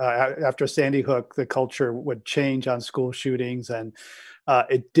 after Sandy Hook, the culture would change on school shootings, and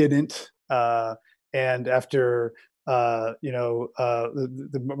it didn't. And after, the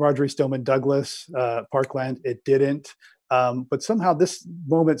Marjorie Stoneman Douglas Parkland, it didn't. But somehow this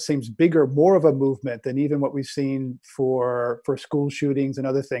moment seems bigger, more of a movement than even what we've seen for school shootings and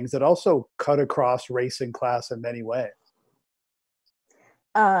other things that also cut across race and class in many ways.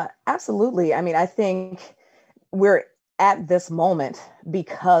 Absolutely. I mean, I think we're at this moment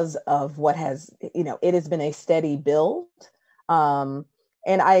because of what has, it has been a steady build. And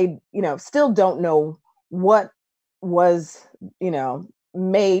I, still don't know what was,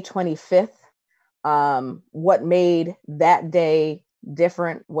 May 25th, what made that day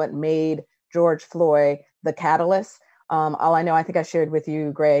different, what made George Floyd the catalyst. All I know, I think I shared with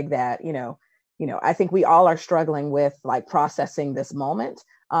you, Greg, that, I think we all are struggling with like processing this moment.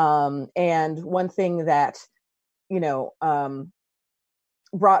 And one thing that,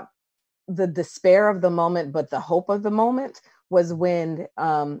 brought the despair of the moment, but the hope of the moment was when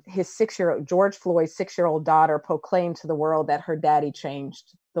George Floyd's 6-year-old daughter proclaimed to the world that her daddy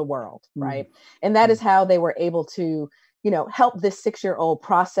changed the world, right? And that is how they were able to, help this 6-year-old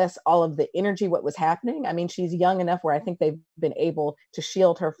process all of the energy, what was happening. I mean, she's young enough where I think they've been able to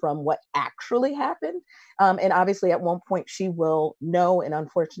shield her from what actually happened. And obviously at one point she will know and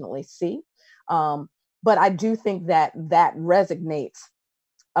unfortunately see. But I do think that resonates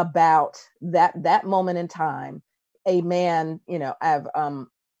about that moment in time. A man, I have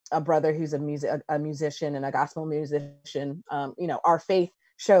a brother who's a musician and a gospel musician. Our faith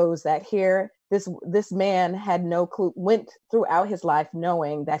shows that here, this man had no clue, went throughout his life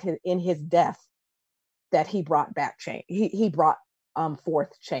knowing that in his death, that he brought back change. He brought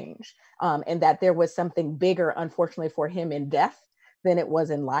forth change, and that there was something bigger, unfortunately, for him in death than it was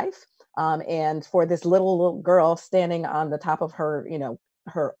in life. And for this little girl standing on the top of her,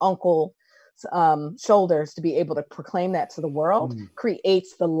 her uncle's shoulders to be able to proclaim that to the world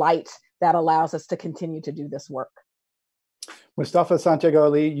creates the light that allows us to continue to do this work. Mustafa Santiago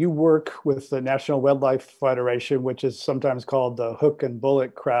Ali, you work with the National Wildlife Federation, which is sometimes called the hook and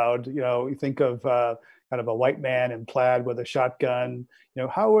bullet crowd. You think of kind of a white man in plaid with a shotgun.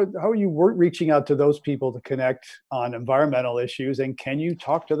 How are you reaching out to those people to connect on environmental issues, and can you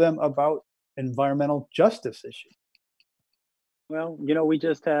talk to them about environmental justice issues? Well, we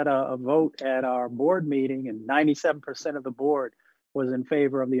just had a vote at our board meeting, and 97% of the board was in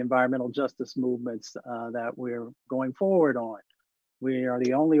favor of the environmental justice movements that we're going forward on. We are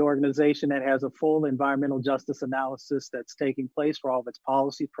the only organization that has a full environmental justice analysis that's taking place for all of its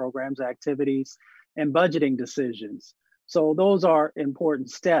policy, programs, activities, and budgeting decisions. So those are important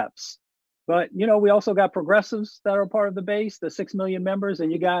steps. But, we also got progressives that are part of the base, the 6 million members,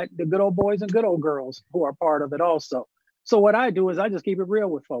 and you got the good old boys and good old girls who are part of it also. So what I do is I just keep it real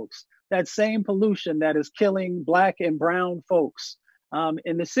with folks. That same pollution that is killing Black and brown folks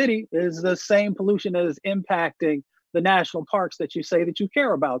in the city is the same pollution that is impacting the national parks that you say that you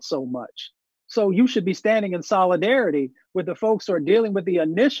care about so much. So you should be standing in solidarity with the folks who are dealing with the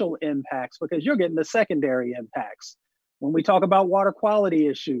initial impacts, because you're getting the secondary impacts. When we talk about water quality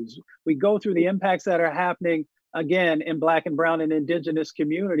issues, we go through the impacts that are happening, again, in Black and brown and indigenous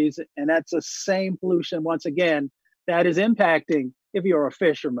communities. And that's the same pollution, once again, that is impacting if you're a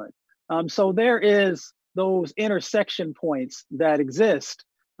fisherman. So there is those intersection points that exist.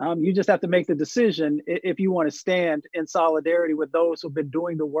 You just have to make the decision if you want to stand in solidarity with those who've been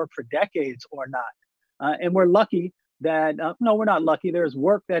doing the work for decades or not. And we're lucky that, no, we're not lucky. There's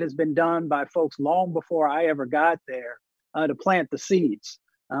work that has been done by folks long before I ever got there to plant the seeds.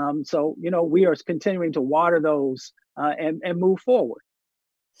 So, we are continuing to water those and move forward.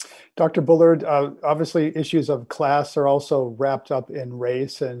 Dr. Bullard, obviously issues of class are also wrapped up in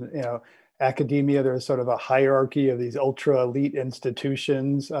race, and academia, there's sort of a hierarchy of these ultra elite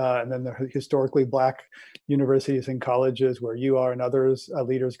institutions, and then the historically Black universities and colleges where you are and others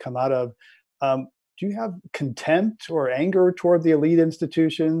leaders come out of. Do you have contempt or anger toward the elite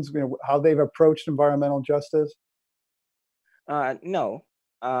institutions, how they've approached environmental justice? No.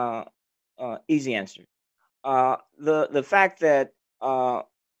 Easy answer. The fact that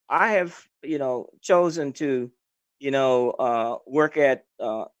I have, chosen to, work at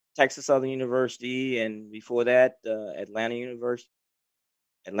Texas Southern University, and before that, Atlanta University.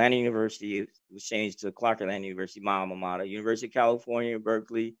 Atlanta University was changed to Clark Atlanta University, my alma mater. University of California,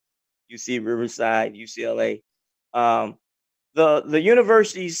 Berkeley, UC Riverside, UCLA. The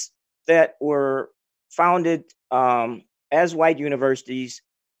universities that were founded as white universities,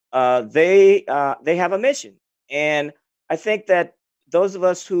 they have a mission, and I think that those of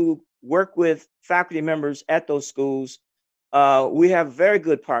us who work with faculty members at those schools, we have very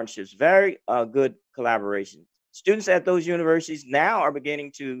good partnerships, very good collaboration. Students at those universities now are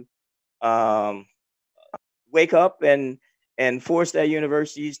beginning to um, wake up and force their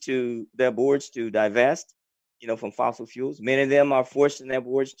universities to their boards to divest, from fossil fuels. Many of them are forcing their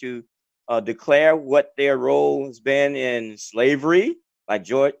boards to declare what their role has been in slavery, like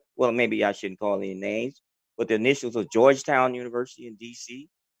George. Well, maybe I shouldn't call any names, but the initials of Georgetown University in D.C.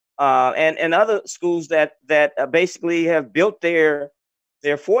 And other schools that basically have built their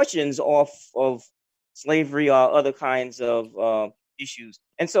fortunes off of slavery or other kinds of issues.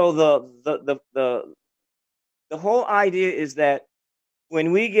 And so the whole idea is that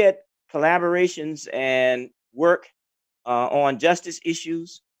when we get collaborations and work on justice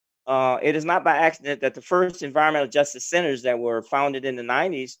issues, it is not by accident that the first environmental justice centers that were founded in the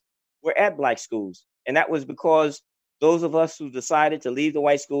 90s were at Black schools. And that was because those of us who decided to leave the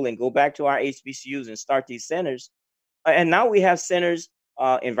white school and go back to our HBCUs and start these centers. And now we have centers,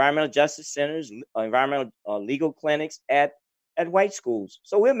 environmental justice centers, environmental legal clinics at white schools.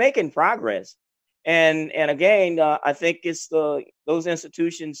 So we're making progress. And again, I think it's those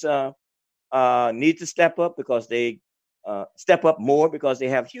institutions need to step up because they step up more because they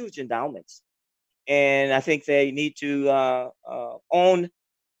have huge endowments, and I think they need to own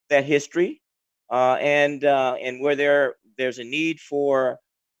that history, and where there's a need for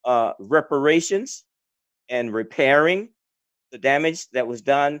reparations and repairing the damage that was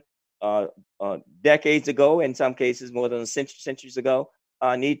done decades ago, in some cases more than centuries ago.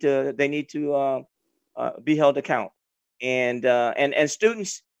 They need to be held account, and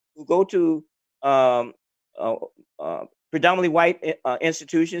students who go to predominantly white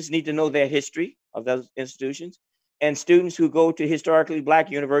institutions need to know their history of those institutions, and students who go to historically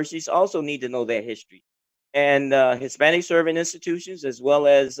Black universities also need to know their history, and Hispanic serving institutions as well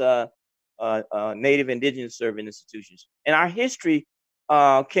as Native Indigenous serving institutions. And our history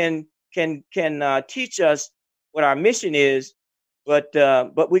can teach us what our mission is,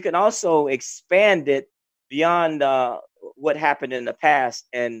 but we can also expand it beyond what happened in the past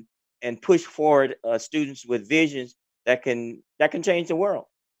and push forward students with visions that can change the world.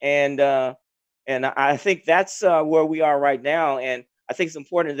 And I think that's where we are right now. And I think it's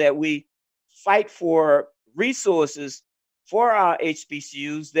important that we fight for resources for our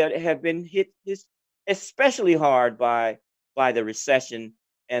HBCUs that have been hit especially hard by the recession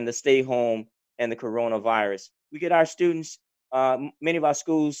and the stay home and the coronavirus. We get our students, many of our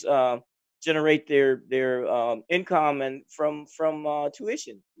schools generate their income and from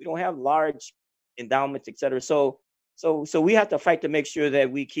tuition. We don't have large endowments, et cetera. So we have to fight to make sure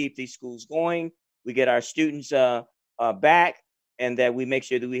that we keep these schools going. We get our students back, and that we make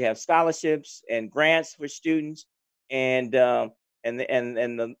sure that we have scholarships and grants for students, and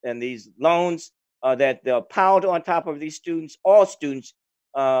these loans that they're piled on top of these students. All students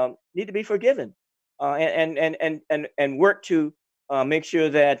need to be forgiven, and work to make sure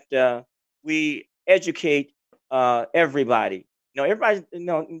that we educate everybody. Everybody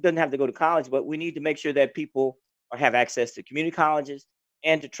doesn't have to go to college, but we need to make sure that people have access to community colleges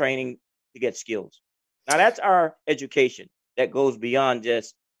and to training to get skills. Now, that's our education that goes beyond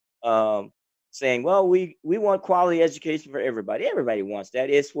just saying, well, we want quality education for everybody. Everybody wants that.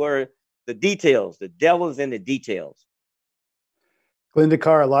 It's where the details, the devil's in the details. Glynda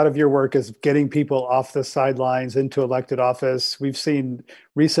Carr, a lot of your work is getting people off the sidelines into elected office. We've seen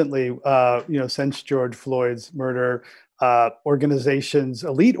recently, since George Floyd's murder, organizations,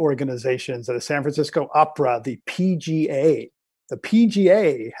 elite organizations, the San Francisco Opera, the PGA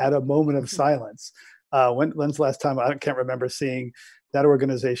had a moment of silence. When's the last time? I can't remember seeing that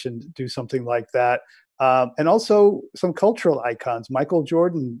organization do something like that. And also some cultural icons, Michael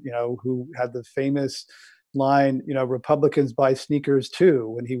Jordan, who had the famous line, Republicans buy sneakers too,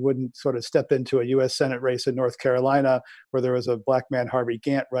 when he wouldn't sort of step into a U.S. Senate race in North Carolina where there was a Black man, Harvey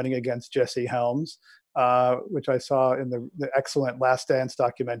Gantt, running against Jesse Helms, which I saw in the excellent Last Dance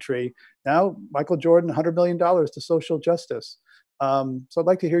documentary. Now, Michael Jordan, $100 million to social justice. So I'd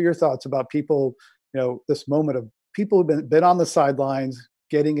like to hear your thoughts about people, this moment of people who've been on the sidelines,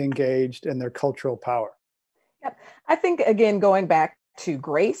 getting engaged in their cultural power. Yep. I think, again, going back to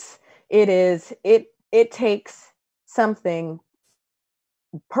grace, it takes something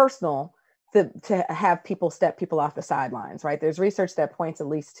personal to have step people off the sidelines, right? There's research that points at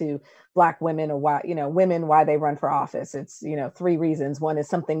least to Black women, or why they run for office. It's 3 reasons. One is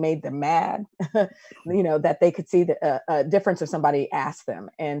something made them mad, that they could see the difference if somebody asked them.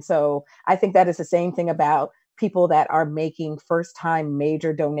 And so I think that is the same thing about people that are making first-time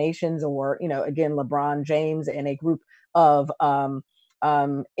major donations, or again, LeBron James and a group of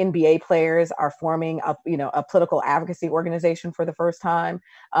NBA players are forming a political advocacy organization for the first time.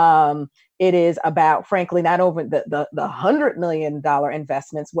 It is about, frankly, not over the $100 million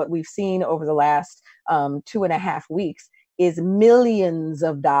investments. What we've seen over the last 2.5 weeks is millions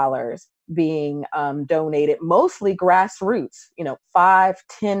of dollars being donated, mostly grassroots, $5,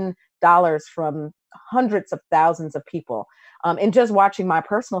 $10 from hundreds of thousands of people. And just watching my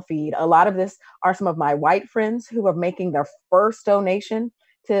personal feed, a lot of this are some of my white friends who are making their first donation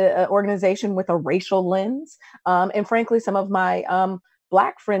to an organization with a racial lens. And frankly, some of my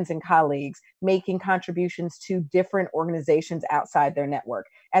Black friends and colleagues making contributions to different organizations outside their network.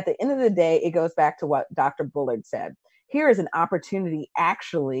 At the end of the day, it goes back to what Dr. Bullard said. Here is an opportunity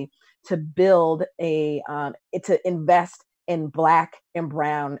actually to build to invest in Black and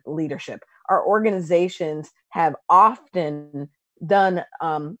Brown leadership. Our organizations have often done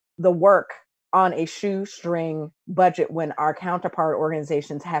the work on a shoestring budget when our counterpart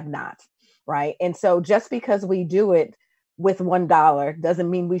organizations have not, right? And so just because we do it with $1 doesn't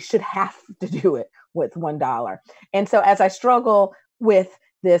mean we should have to do it with $1. And so as I struggle with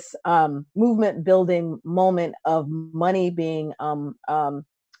this movement building moment of money being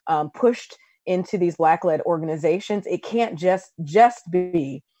pushed into these Black-led organizations, it can't just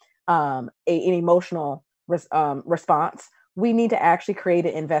be an emotional response. We need to actually create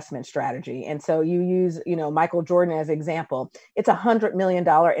an investment strategy. And so you use, Michael Jordan as an example. It's $100 million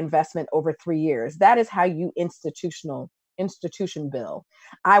investment over 3 years. That is how you institution build.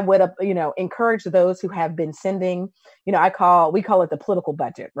 I would, encourage those who have been sending, we call it the political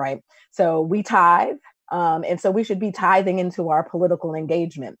budget, right? So we tithe. And so we should be tithing into our political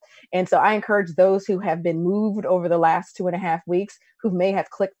engagement. And so I encourage those who have been moved over the last 2.5 weeks, who may have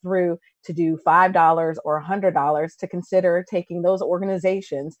clicked through to do $5 or $100, to consider taking those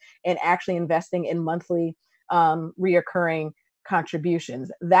organizations and actually investing in monthly reoccurring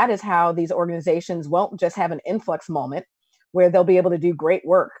contributions. That is how these organizations won't just have an influx moment where they'll be able to do great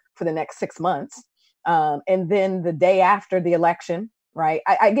work for the next 6 months. And then the day after the election, right?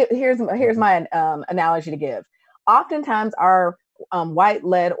 Here's my analogy to give. Oftentimes our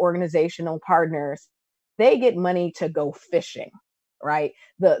white-led organizational partners, they get money to go fishing, right?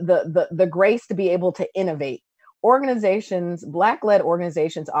 The grace to be able to innovate. Organizations, Black-led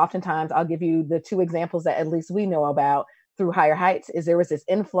organizations, oftentimes, I'll give you the 2 examples that at least we know about through Higher Heights, is there was this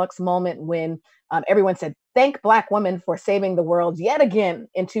influx moment when everyone said, thank Black women for saving the world yet again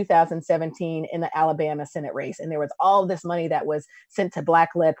in 2017 in the Alabama Senate race. And there was all this money that was sent to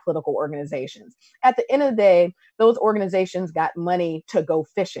Black-led political organizations. At the end of the day, those organizations got money to go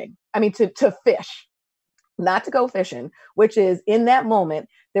fishing. To fish, not to go fishing, which is, in that moment,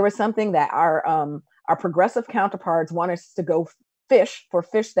 there was something that our progressive counterparts want us to go fish for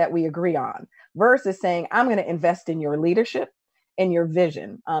fish that we agree on, versus saying, I'm going to invest in your leadership and your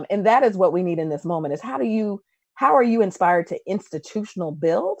vision. And that is what we need in this moment, is how are you inspired to institutional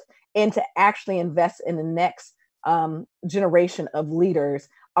build and to actually invest in the next generation of leaders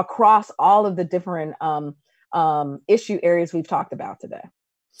across all of the different issue areas we've talked about today.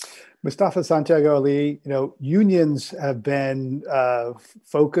 Mustafa Santiago Ali, unions have been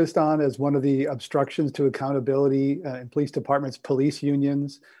focused on as one of the obstructions to accountability in police departments, police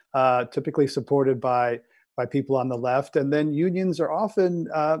unions, typically supported by people on the left. And then unions are often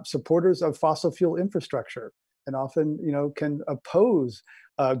supporters of fossil fuel infrastructure and often, can oppose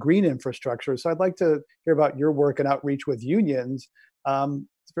green infrastructure. So I'd like to hear about your work and outreach with unions. It's a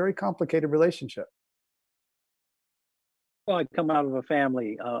very complicated relationship. Well, I come out of a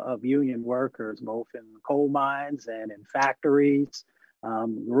family of union workers, both in coal mines and in factories.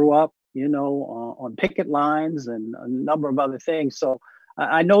 Grew up, on picket lines and a number of other things. So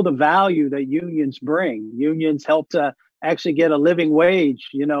I know the value that unions bring. Unions help to actually get a living wage,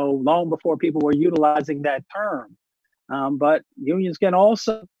 long before people were utilizing that term. But unions can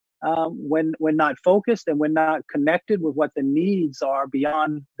also, when not focused and when not connected with what the needs are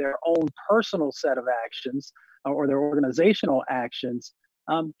beyond their own personal set of actions, or their organizational actions,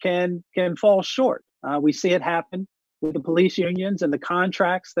 can fall short. We see it happen with the police unions and the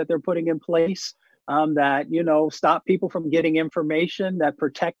contracts that they're putting in place that, stop people from getting information, that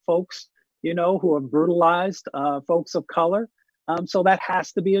protect folks, who are brutalized, folks of color. So that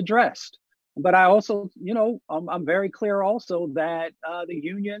has to be addressed. But I also, I'm very clear also that the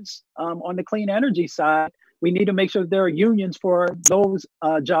unions on the clean energy side, we need to make sure that there are unions for those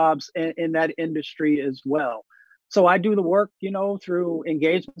jobs in that industry as well. So I do the work, through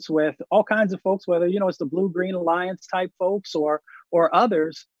engagements with all kinds of folks, whether, it's the Blue Green Alliance type folks or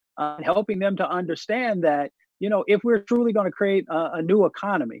others, helping them to understand that if we're truly going to create a new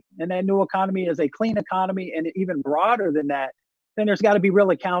economy, and that new economy is a clean economy, and even broader than that, then there's got to be real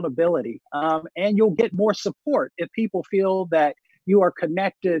accountability. And you'll get more support if people feel that you are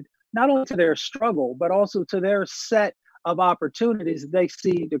connected not only to their struggle, but also to their set of opportunities they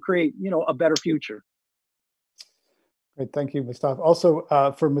see to create, a better future. Great, thank you, Mustafa. Also,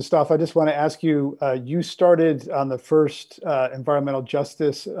 for Mustafa, I just want to ask you, you started on the first environmental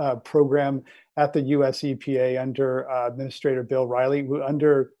justice program at the US EPA under Administrator Bill Riley,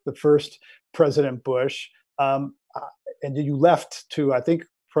 under the first President Bush. And you left to, I think,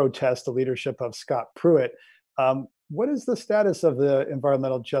 protest the leadership of Scott Pruitt. What is the status of the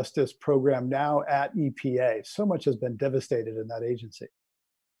environmental justice program now at EPA? So much has been devastated in that agency.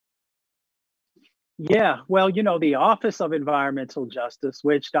 Yeah, well, the Office of Environmental Justice,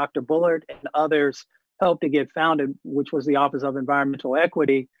 which Dr. Bullard and others helped to get founded, which was the Office of Environmental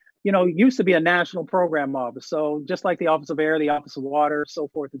Equity, used to be a national program office. So just like the Office of Air, the Office of Water, so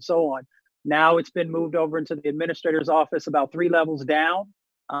forth and so on. Now it's been moved over into the administrator's office about 3 levels down.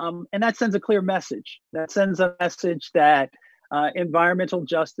 And that sends a clear message. That sends a message that environmental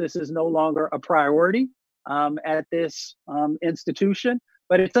justice is no longer a priority at this institution.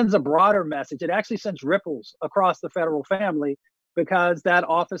 But it sends a broader message. It actually sends ripples across the federal family, because that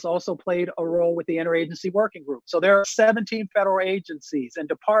office also played a role with the interagency working group. So there are 17 federal agencies and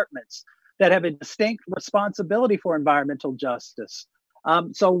departments that have a distinct responsibility for environmental justice.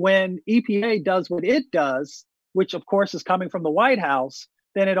 So when EPA does what it does, which of course is coming from the White House,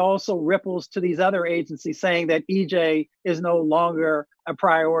 then it also ripples to these other agencies saying that EJ is no longer a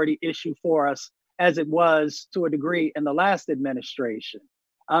priority issue for us, as it was to a degree in the last administration.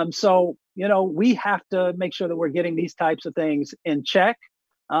 So, we have to make sure that we're getting these types of things in check,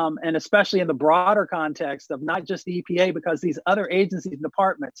 and especially in the broader context of not just the EPA, because these other agencies and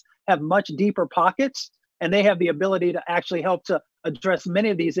departments have much deeper pockets, and they have the ability to actually help to address many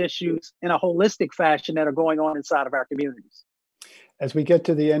of these issues in a holistic fashion that are going on inside of our communities. As we get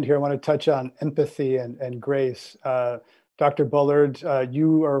to the end here, I want to touch on empathy and grace. Dr. Bullard,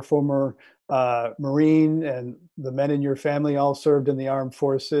 you are a former Marine, and the men in your family all served in the armed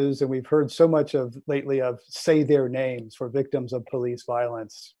forces. And we've heard so much lately of say their names for victims of police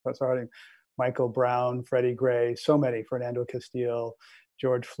violence, starting Michael Brown, Freddie Gray, so many, Fernando Castillo,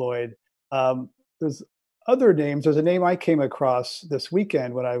 George Floyd. There's other names. There's a name I came across this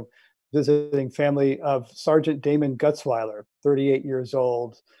weekend when I was visiting family of Sergeant Damon Gutzweiler, 38 years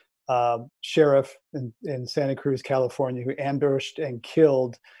old, sheriff in Santa Cruz, California, who ambushed and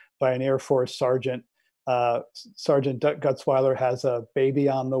killed by an Air Force sergeant. Sergeant Gutzweiler has a baby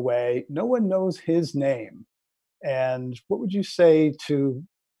on the way. No one knows his name. And what would you say to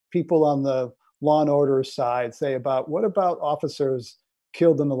people on the law and order side, what about officers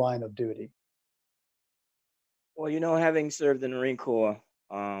killed in the line of duty? Well, having served in the Marine Corps,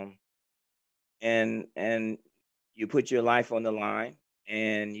 and you put your life on the line,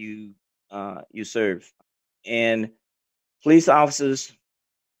 and you serve, and police officers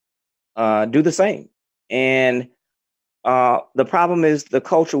do the same. And the problem is the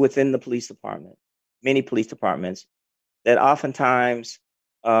culture within the police department, many police departments, that oftentimes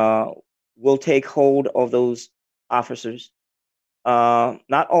will take hold of those officers.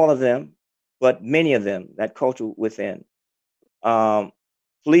 Not all of them, but many of them, that culture within.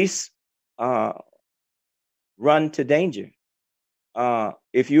 Police run to danger.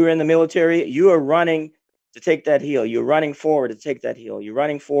 If you're in the military, you are running to take that hill. You're running forward to take that hill. You're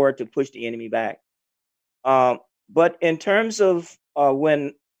running forward to push the enemy back. But in terms of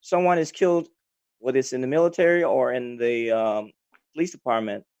when someone is killed, whether it's in the military or in the police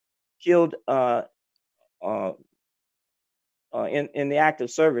department, killed in the act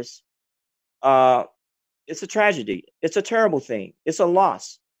of service, it's a tragedy. It's a terrible thing. It's a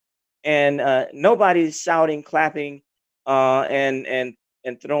loss. And nobody's shouting, clapping, and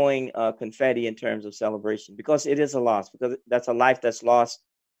throwing confetti in terms of celebration, because it is a loss, because that's a life that's lost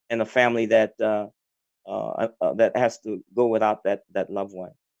and a family that that has to go without that loved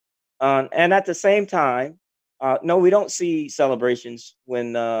one. And at the same time, no, we don't see celebrations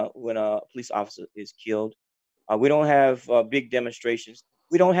when a police officer is killed. We don't have big demonstrations.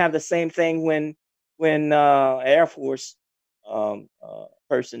 We don't have the same thing when Air Force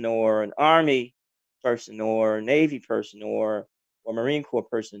person or an Army person or a Navy person or Marine Corps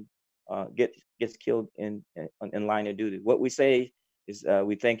person gets killed in line of duty. What we say is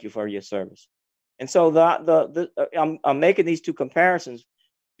we thank you for your service. And so I'm making these two comparisons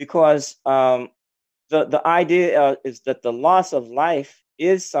because the idea is that the loss of life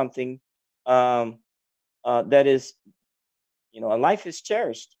is something that is, a life is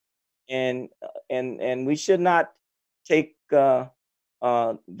cherished, and we should not take that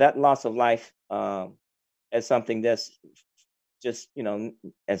loss of life as something that's just,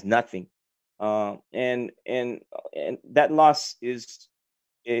 as nothing. And that loss is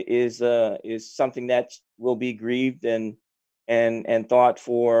something that will be grieved and thought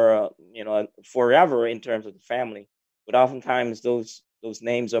for forever in terms of the family. But oftentimes those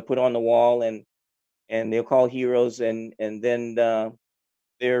names are put on the wall and they're called heroes, and then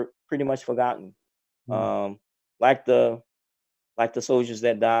they're pretty much forgotten. Like the soldiers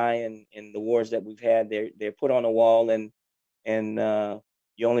that die in the wars that we've had, they're put on a wall, and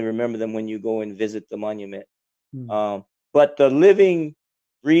you only remember them when you go and visit the monument. But the living,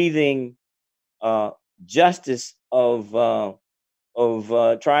 breathing justice of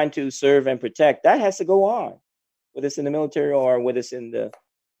trying to serve and protect, that has to go on, whether it's in the military or whether it's in the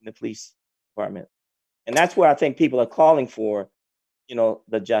police department. And that's where I think people are calling for,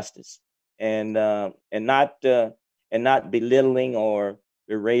 the justice, and not belittling or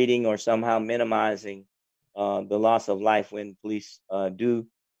berating or somehow minimizing the loss of life when police do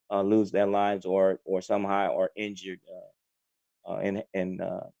lose their lives or somehow are injured. And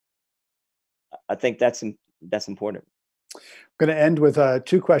I think that's important. I'm going to end with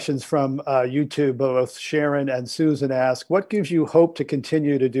two questions from YouTube. Both Sharon and Susan ask, what gives you hope to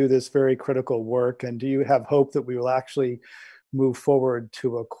continue to do this very critical work? And do you have hope that we will actually move forward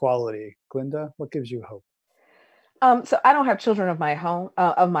to equality? Glynda, what gives you hope? So I don't have children of my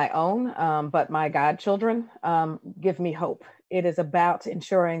own, but my godchildren give me hope. It is about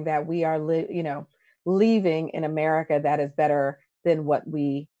ensuring that we are, leaving in America that is better than what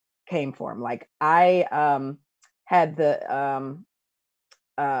we came from. Like I had the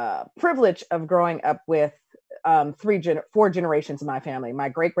privilege of growing up with four generations of my family. My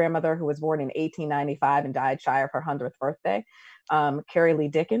great grandmother, who was born in 1895 and died shy of her 100th birthday, Carrie Lee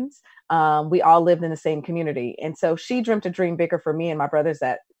Dickens. We all lived in the same community. And so she dreamt a dream bigger for me and my brothers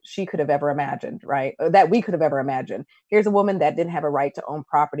that she could have ever imagined, right? Or that we could have ever imagined. Here's a woman that didn't have a right to own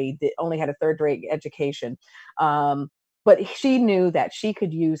property, that only had a third-rate education. But she knew that she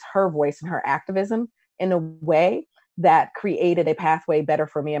could use her voice and her activism in a way that created a pathway better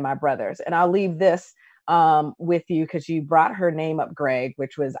for me and my brothers. And I'll leave this with you because you brought her name up, Greg,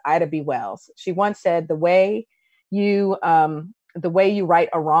 which was Ida B. Wells. She once said, the way you right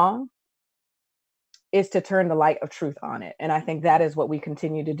a wrong is to turn the light of truth on it. And I think that is what we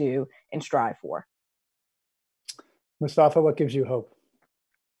continue to do and strive for. Mustafa, what gives you hope?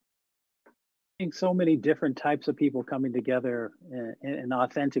 I think so many different types of people coming together in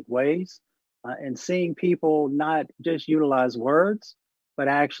authentic ways, and seeing people not just utilize words, but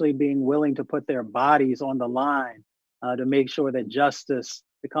actually being willing to put their bodies on the line to make sure that justice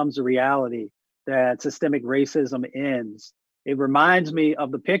becomes a reality, that systemic racism ends. It reminds me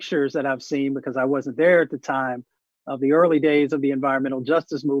of the pictures that I've seen, because I wasn't there at the time, of the early days of the environmental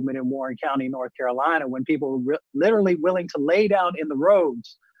justice movement in Warren County, North Carolina, when people were literally willing to lay down in the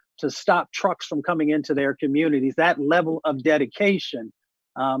roads to stop trucks from coming into their communities. That level of dedication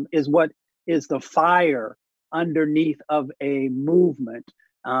is what is the fire underneath of a movement.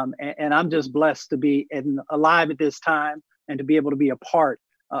 And I'm just blessed to be alive at this time and to be able to be a part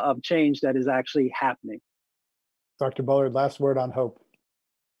of change that is actually happening. Dr. Bullard, last word on hope.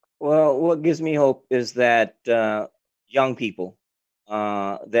 Well, what gives me hope is that young people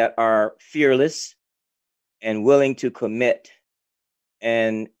that are fearless and willing to commit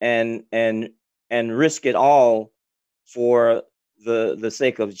and risk it all for the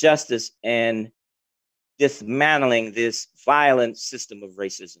sake of justice and dismantling this violent system of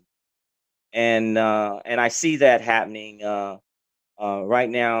racism. And I see that happening right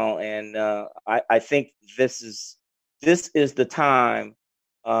now, and I think this is the time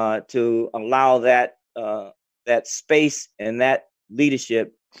to allow that space and that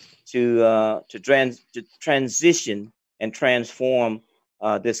leadership to transition and transform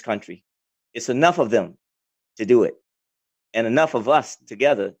this country. It's enough of them to do it, and enough of us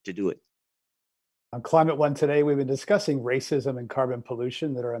together to do it. On Climate One today, we've been discussing racism and carbon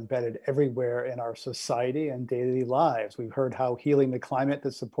pollution that are embedded everywhere in our society and daily lives. We've heard how healing the climate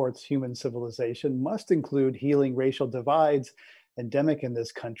that supports human civilization must include healing racial divides endemic in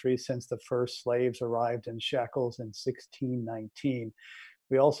this country since the first slaves arrived in shackles in 1619.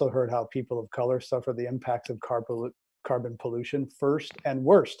 We also heard how people of color suffer the impacts of carbon pollution first and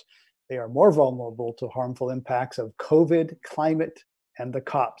worst. They are more vulnerable to harmful impacts of COVID, climate, and the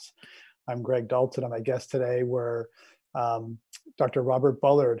cops. I'm Greg Dalton, and my guests today were Dr. Robert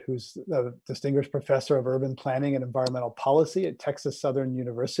Bullard, who's a distinguished professor of urban planning and environmental policy at Texas Southern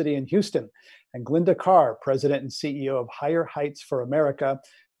University in Houston, and Glynda Carr, president and CEO of Higher Heights for America,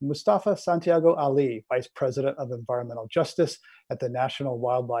 Mustafa Santiago Ali, Vice President of Environmental Justice at the National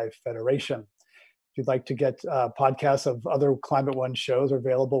Wildlife Federation. If you'd like to get podcasts of other Climate One shows, are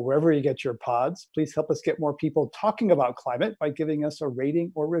available wherever you get your pods. Please help us get more people talking about climate by giving us a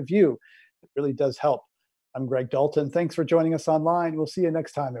rating or review. It really does help. I'm Greg Dalton. Thanks for joining us online. We'll see you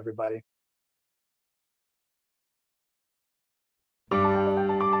next time, everybody.